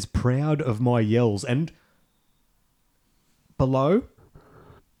 and it says "proud of my yells," and below,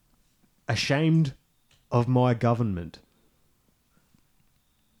 ashamed of my government.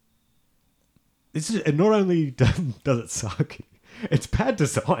 This is, and not only does it suck, it's bad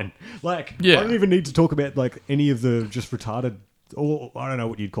design. Like, I don't even need to talk about like any of the just retarded, or I don't know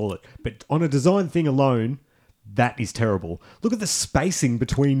what you'd call it, but on a design thing alone, that is terrible. Look at the spacing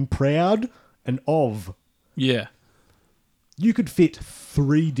between proud and of. Yeah. You could fit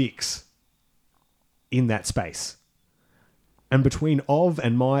 3 dicks in that space. And between of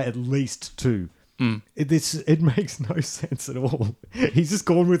and my, at least 2. It makes no sense at all. He's just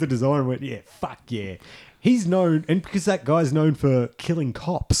gone with the design and went, yeah, fuck yeah. He's known, and because that guy's known for killing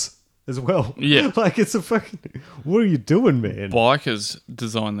cops as well. Yeah. Like, it's a fucking, what are you doing, man? Bikers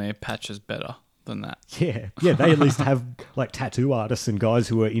design their patches better than that. Yeah. Yeah, they at least have like tattoo artists and guys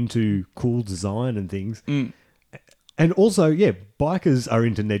who are into cool design and things. And also, yeah, bikers are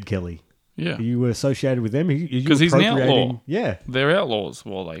into Ned Kelly. Yeah. Are you associated with them? Because he's an outlaw. Yeah. They're outlaws.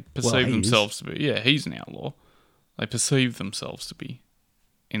 Well, they perceive he themselves to be. Yeah, he's an outlaw. They perceive themselves to be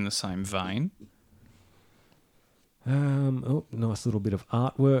in the same vein. Nice little bit of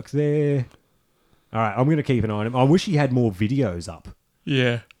artwork there. All right, I'm going to keep an eye on him. I wish he had more videos up.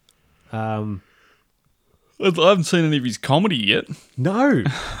 Yeah. I haven't seen any of his comedy yet. No.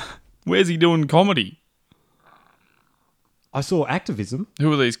 Where's he doing comedy? I saw Activism.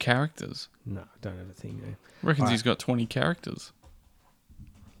 Who are these characters? No, I don't have a thing there. Reckons he's got 20 characters.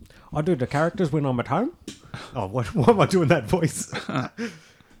 I do the characters when I'm at home. Oh, why am I doing that voice? I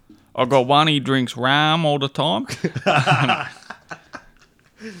got one, he drinks rum all the time.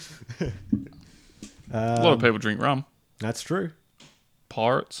 A lot of people drink rum. That's true.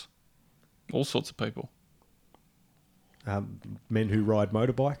 Pirates. All sorts of people. Men who ride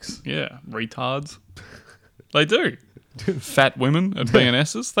motorbikes. Yeah, retards. They do. Fat women at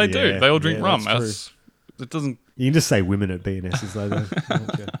B&S's, they do. They all drink rum. It doesn't. You can just say women at B&S's though.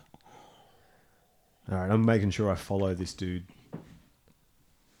 Okay. All right, I'm making sure I follow this dude.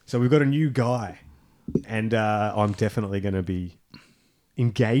 So we've got a new guy, and I'm definitely going to be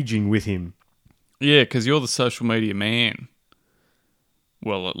engaging with him. Yeah, because you're the social media man.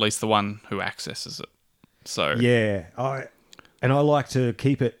 Well, at least the one who accesses it. So yeah, I like to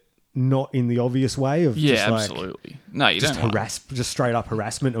keep it not in the obvious way of just like, absolutely. No, you just don't just straight up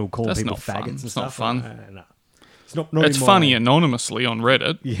harassment or calling people faggots fun. and it's stuff. Not fun. No. It's not. It's funny anonymously on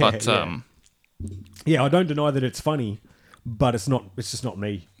Reddit, but yeah, I don't deny that it's funny, but it's not. It's just not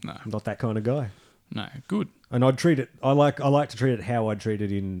me. No, I'm not that kind of guy. No, good. And I'd treat it. I like to treat it how I'd treat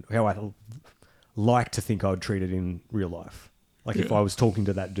it in how I like to think I'd treat it in real life. Like if I was talking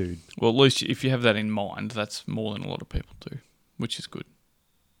to that dude. Well, at least if you have that in mind, that's more than a lot of people do, which is good.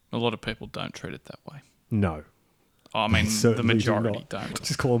 A lot of people don't treat it that way. No. I mean, the majority don't.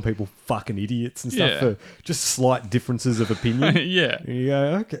 Just calling people fucking idiots and stuff for just slight differences of opinion. Yeah. You go,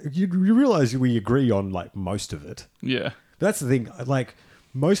 okay. You realise we agree on like most of it. Yeah. But that's the thing. Like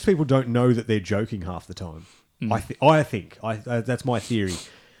most people don't know that they're joking half the time. I think that's my theory.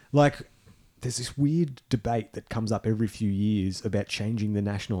 Like there's this weird debate that comes up every few years about changing the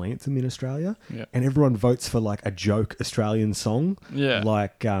national anthem in Australia. Yeah. And everyone votes for like a joke Australian song. Yeah.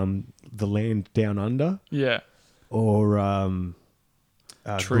 Like The Land Down Under. Yeah. Or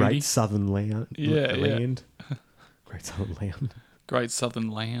Great Southern Land. Yeah. Great Southern Land. Great Southern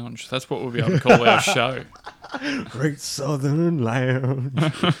Lounge. That's what we'll be able to call our show. Great Southern Lounge.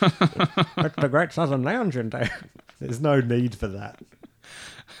 That's the Great Southern Lounge in there. There's no need for that.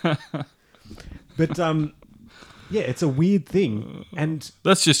 But Yeah, it's a weird thing. And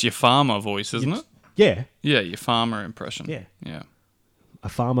That's just your farmer voice, isn't it? yeah, Yeah, your farmer impression. Yeah. Yeah. a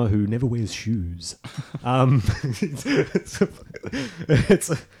farmer who never wears shoes.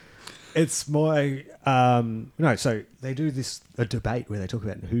 It's my no. So they do a debate where they talk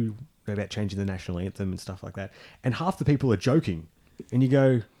about changing the national anthem and stuff like that, and half the people are joking, and you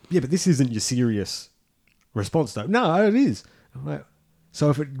go, yeah, but this isn't your serious response though. No, it is. I'm like, so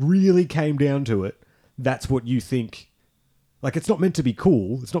if it really came down to it, that's what you think. Like, it's not meant to be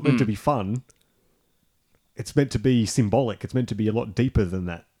cool. It's not meant to be fun. It's meant to be symbolic. It's meant to be a lot deeper than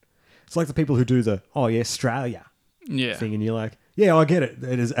that. It's like the people who do the, oh, yeah, Australia thing. And you're like, yeah, I get it.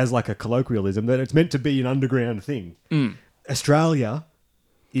 It is as like a colloquialism that it's meant to be an underground thing. Australia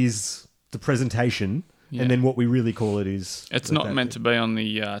is the presentation. Yeah. And then what we really call it is... It's not meant to be on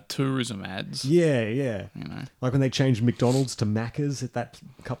the tourism ads. Yeah, yeah. You know. Like when they changed McDonald's to Macca's at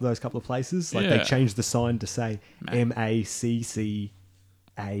those couple of places. Like they changed the sign to say MACCAS.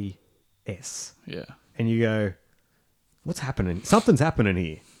 Yeah. And you go, what's happening? Something's happening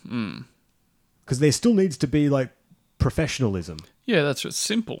here. Because there still needs to be like professionalism. Yeah, that's just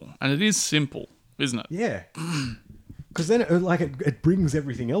simple. And it is simple, isn't it? Yeah. Because then it brings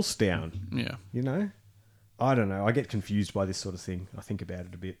everything else down. Yeah. You know? I don't know. I get confused by this sort of thing. I think about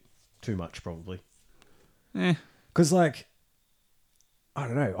it a bit too much, probably. Because, like, I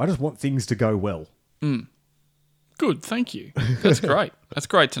don't know. I just want things to go well. Good, thank you. That's great. That's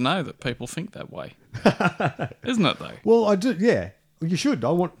great to know that people think that way. Isn't it, though? Well, I do, yeah. You should.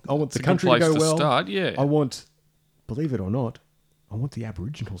 I want the country to go well. Start, yeah. I want, believe it or not, I want the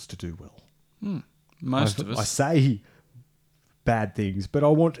Aboriginals to do well. Most of us. I say bad things, but I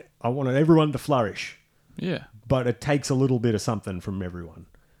want everyone to flourish. Yeah. But it takes a little bit of something from everyone.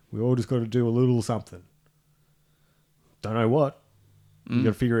 We all just got to do a little something. Don't know what. You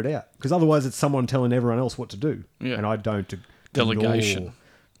got to figure it out. Because otherwise it's someone telling everyone else what to do. Yeah. And I don't... Delegation.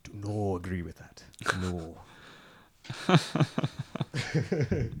 Do not agree with that. No.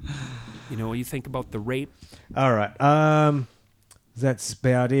 You know, you think about the rape. All right. That's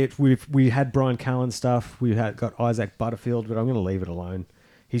about it. We had Brian Callen stuff. We got Isaac Butterfield, but I'm going to leave it alone.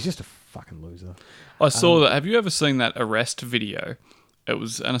 He's just a fucking loser. I saw that. Have you ever seen that arrest video? It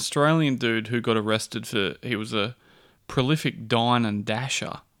was an Australian dude who got arrested he was a prolific dine and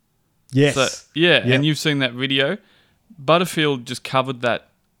dasher. Yes. So, yeah, and you've seen that video. Butterfield just covered that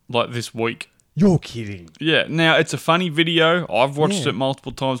like this week. You're kidding. Yeah. Now, it's a funny video. I've watched it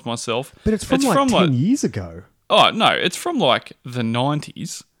multiple times myself. But it's from 10 years ago. Oh, no. It's from like the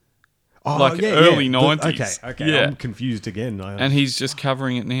 90s. Oh, like early 90s. Okay. Yeah. I'm confused again. And he's just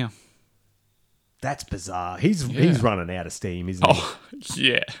covering it now. That's bizarre. He's running out of steam, isn't he? Oh,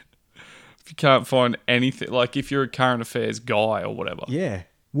 yeah. If you can't find anything, like if you're a current affairs guy or whatever. Yeah.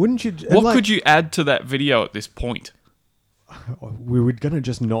 Wouldn't you... What could you add to that video at this point? We were going to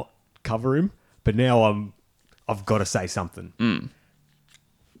just not cover him, but now I've got to say something.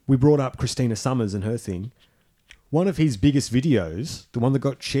 We brought up Christina Summers and her thing. One of his biggest videos, the one that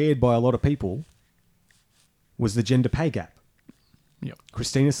got shared by a lot of people, was the gender pay gap. Yep.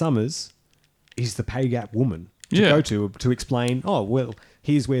 Christina Summers is the pay gap woman to go to explain, oh, well,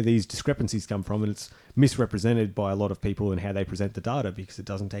 here's where these discrepancies come from, and it's misrepresented by a lot of people and how they present the data because it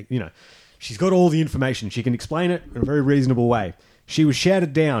doesn't take, she's got all the information. She can explain it in a very reasonable way. She was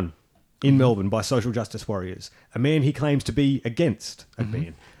shouted down in Melbourne by social justice warriors, a man he claims to be against,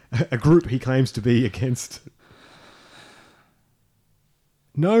 a group he claims to be against.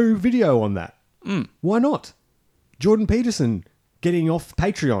 No video on that. Why not? Jordan Peterson getting off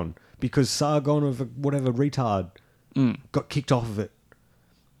Patreon because Sargon of whatever retard got kicked off of it.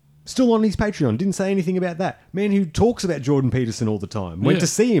 Still on his Patreon. Didn't say anything about that. Man who talks about Jordan Peterson all the time. Went to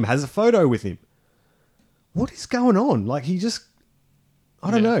see him. Has a photo with him. What is going on? Like, he just...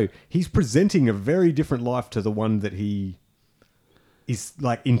 I don't know. He's presenting a very different life to the one that he is,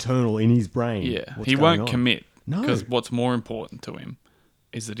 like, internal in his brain. Yeah. What's He going won't on. commit. No. Because what's more important to him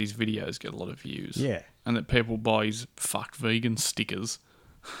is that his videos get a lot of views. Yeah. And that people buy his fuck vegan stickers.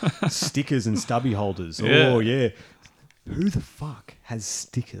 Stickers and stubby holders. Yeah. Oh, yeah. Who the fuck has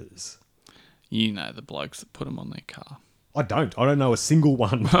stickers? You know the blokes that put them on their car. I don't know a single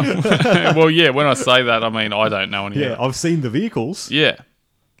one. Well, yeah, when I say that, I mean I don't know any. Yeah, I've seen the vehicles. Yeah.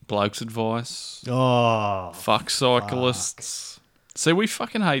 Blokes' advice. Oh. Fuck cyclists. See, we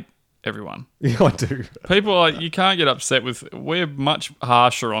fucking hate everyone. Yeah, I do. People, you can't get upset with... We're much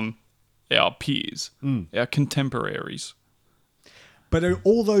harsher on our peers, our contemporaries. But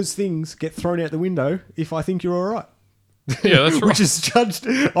all those things get thrown out the window if I think you're all right. Yeah, that's right. Which is judged...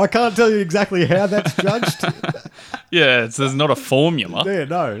 I can't tell you exactly how that's judged. Yeah, there's not a formula. Yeah,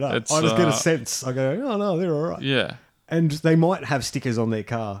 no. It's, I just get a sense. I go, oh no, they're all right. Yeah. And they might have stickers on their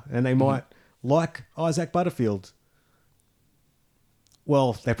car, and they might, like Isaac Butterfield.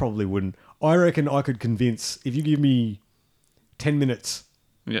 Well, they probably wouldn't. I reckon I could convince, if you give me 10 minutes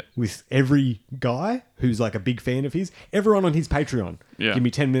with every guy who's like a big fan of his, everyone on his Patreon, give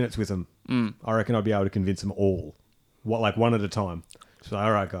me 10 minutes with them. I reckon I'd be able to convince them all, like one at a time. So,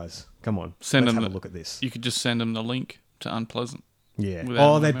 all right, guys, come on, let's have a look at this. You could just send them the link to Unpleasant. Yeah.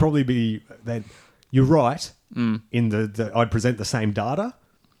 Oh, they'd probably be... You're right. In the I'd present the same data,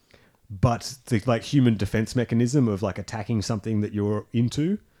 but the like human defense mechanism of like attacking something that you're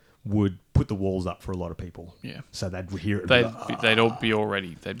into would put the walls up for a lot of people. Yeah. So they'd hear it. They'd all be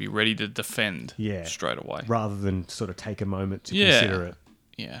already. They'd be ready to defend. Straight away, rather than sort of take a moment to consider it.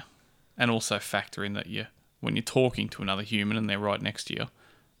 Yeah. And also factor in that when you're talking to another human and they're right next to you,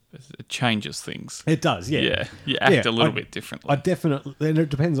 it changes things. It does, yeah. Yeah, you act a little bit differently. I definitely, and it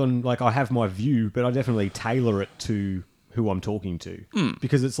depends on, like, I have my view, but I definitely tailor it to who I'm talking to.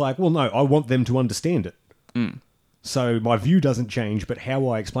 Because it's like, well, no, I want them to understand it. So my view doesn't change, but how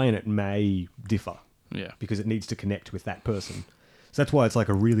I explain it may differ. Yeah. Because it needs to connect with that person. So that's why it's like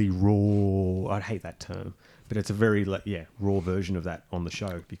a really raw, I hate that term, but it's a very, raw version of that on the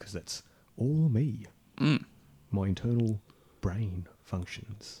show, because that's all me. My internal brain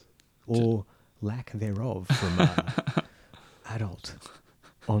functions, or lack thereof, from adult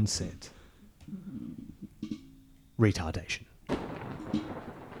onset retardation.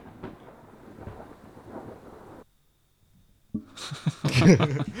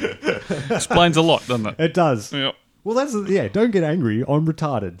 Explains a lot, doesn't it? It does. Yep. Well, don't get angry. I'm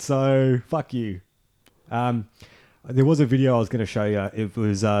retarded, so fuck you. There was a video I was going to show you. It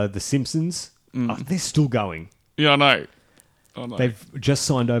was The Simpsons. They're still going. Yeah, I know. They've just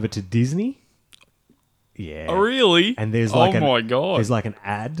signed over to Disney. Yeah. Oh, really? And there's like my God. There's like an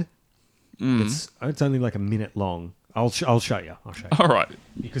ad. It's only like a minute long. I'll show you. All right.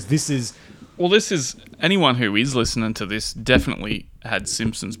 Because this is... Well, this is... Anyone who is listening to this definitely had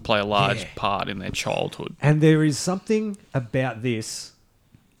Simpsons play a large part in their childhood. And there is something about this...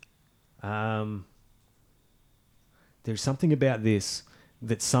 there's something about this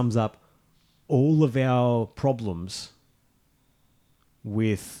that sums up all of our problems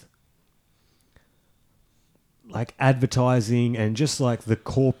with like advertising and just like the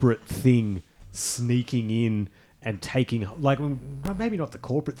corporate thing sneaking in and taking, like, maybe not the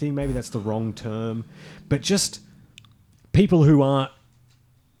corporate thing, maybe that's the wrong term, but just people who aren't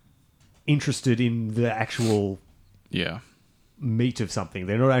interested in the actual meat of something.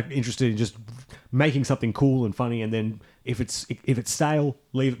 They're not interested in just making something cool and funny, and then if it's stale,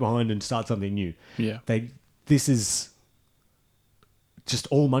 leave it behind and start something new. Yeah. This is just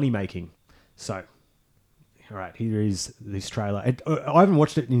all money making. So, all right, here is this trailer. I haven't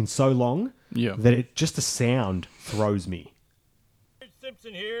watched it in so long that just the sound throws me.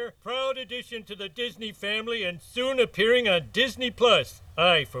 Simpson here, proud addition to the Disney family and soon appearing on Disney Plus.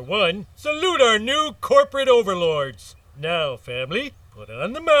 I, for one, salute our new corporate overlords. Now, family, put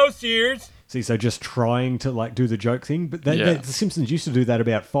on the mouse ears. See, so just trying to like do the joke thing, but the Simpsons used to do that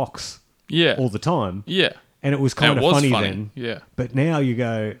about Fox all the time. Yeah. And it was kind of funny then. Yeah. But now you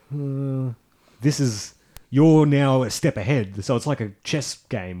go, you're now a step ahead. So it's like a chess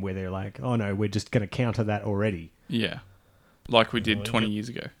game where they're like, oh no, we're just going to counter that already. Yeah. Like we did 20 years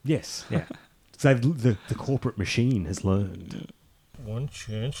ago. Yes, yeah. So the corporate machine has learned. One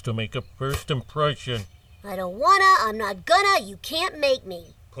chance to make a first impression. I don't wanna, I'm not gonna, you can't make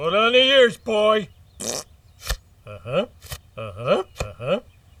me. Put on the ears, boy.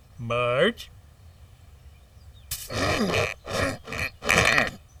 Marge.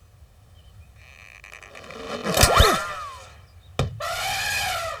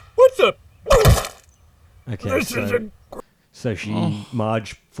 What's up? Okay, so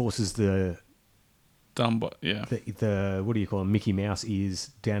Marge forces the Dumbo, the what do you call them, Mickey Mouse ears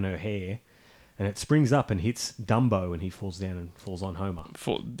down her hair, and it springs up and hits Dumbo, and he falls down and falls on Homer.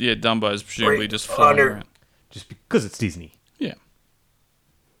 Dumbo's presumably just flying around. Just because it's Disney. Yeah.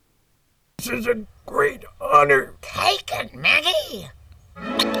 This is a great honor. Take it, Maggie.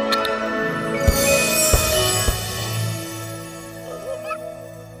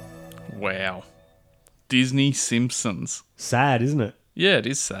 Wow. Disney Simpsons. Sad, isn't it? Yeah, it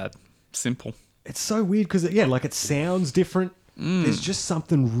is sad. Simple. It's so weird because, it sounds different. There's just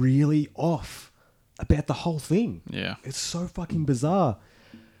something really off about the whole thing. Yeah. It's so fucking bizarre.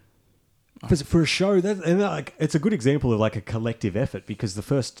 For a show, it's a good example of like a collective effort because the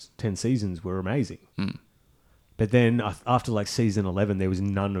first 10 seasons were amazing. But then after like season 11, there was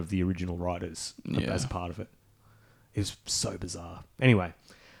none of the original writers as part of it. is so bizarre. Anyway,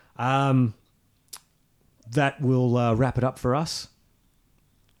 that will wrap it up for us.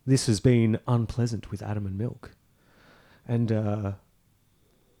 This has been Unpleasant with Adam and Milk. And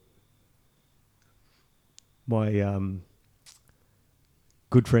my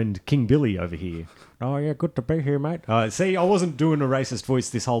good friend King Billy over here. Oh, yeah, good to be here, mate. See, I wasn't doing a racist voice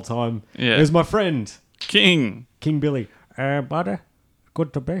this whole time. Yeah. It was my friend. King Billy. Buddy,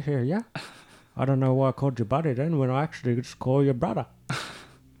 good to be here, yeah? I don't know why I called you buddy then when I actually just call you brother.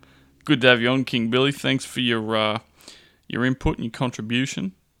 Good to have you on, King Billy. Thanks for your input and your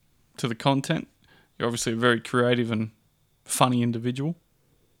contribution to the content. You're obviously a very creative and funny individual.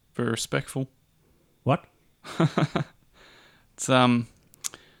 Very respectful. What? It's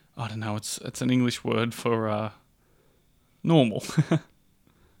I don't know. It's an English word for normal.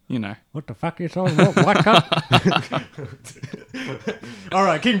 You know. What the fuck are you talking about? What cup? All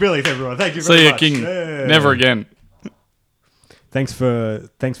right, King Billy, everyone. Thank you very much. See you, King. Yeah. Never again. Thanks for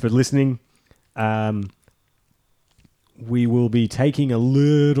listening. We will be taking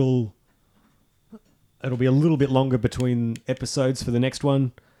it'll be a little bit longer between episodes for the next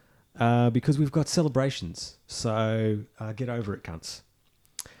one because we've got celebrations. So get over it, cunts.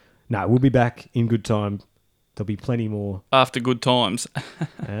 No, we'll be back in good time. There'll be plenty more. After good times.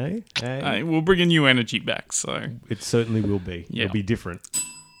 Hey. Hey, we'll bring a new energy back, so. It certainly will be. Yeah. It'll be different.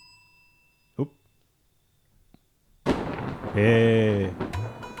 Oop. Yeah.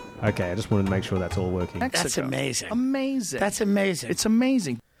 Okay, I just wanted to make sure that's all working. That's amazing. Amazing. That's amazing. It's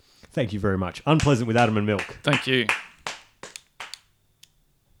amazing. Thank you very much. Unpleasant with Adam and Milk. Thank you.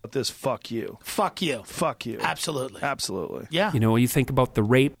 But this, fuck you. Fuck you. Fuck you. Absolutely. Absolutely. Yeah. You know, you think about the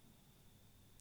rape.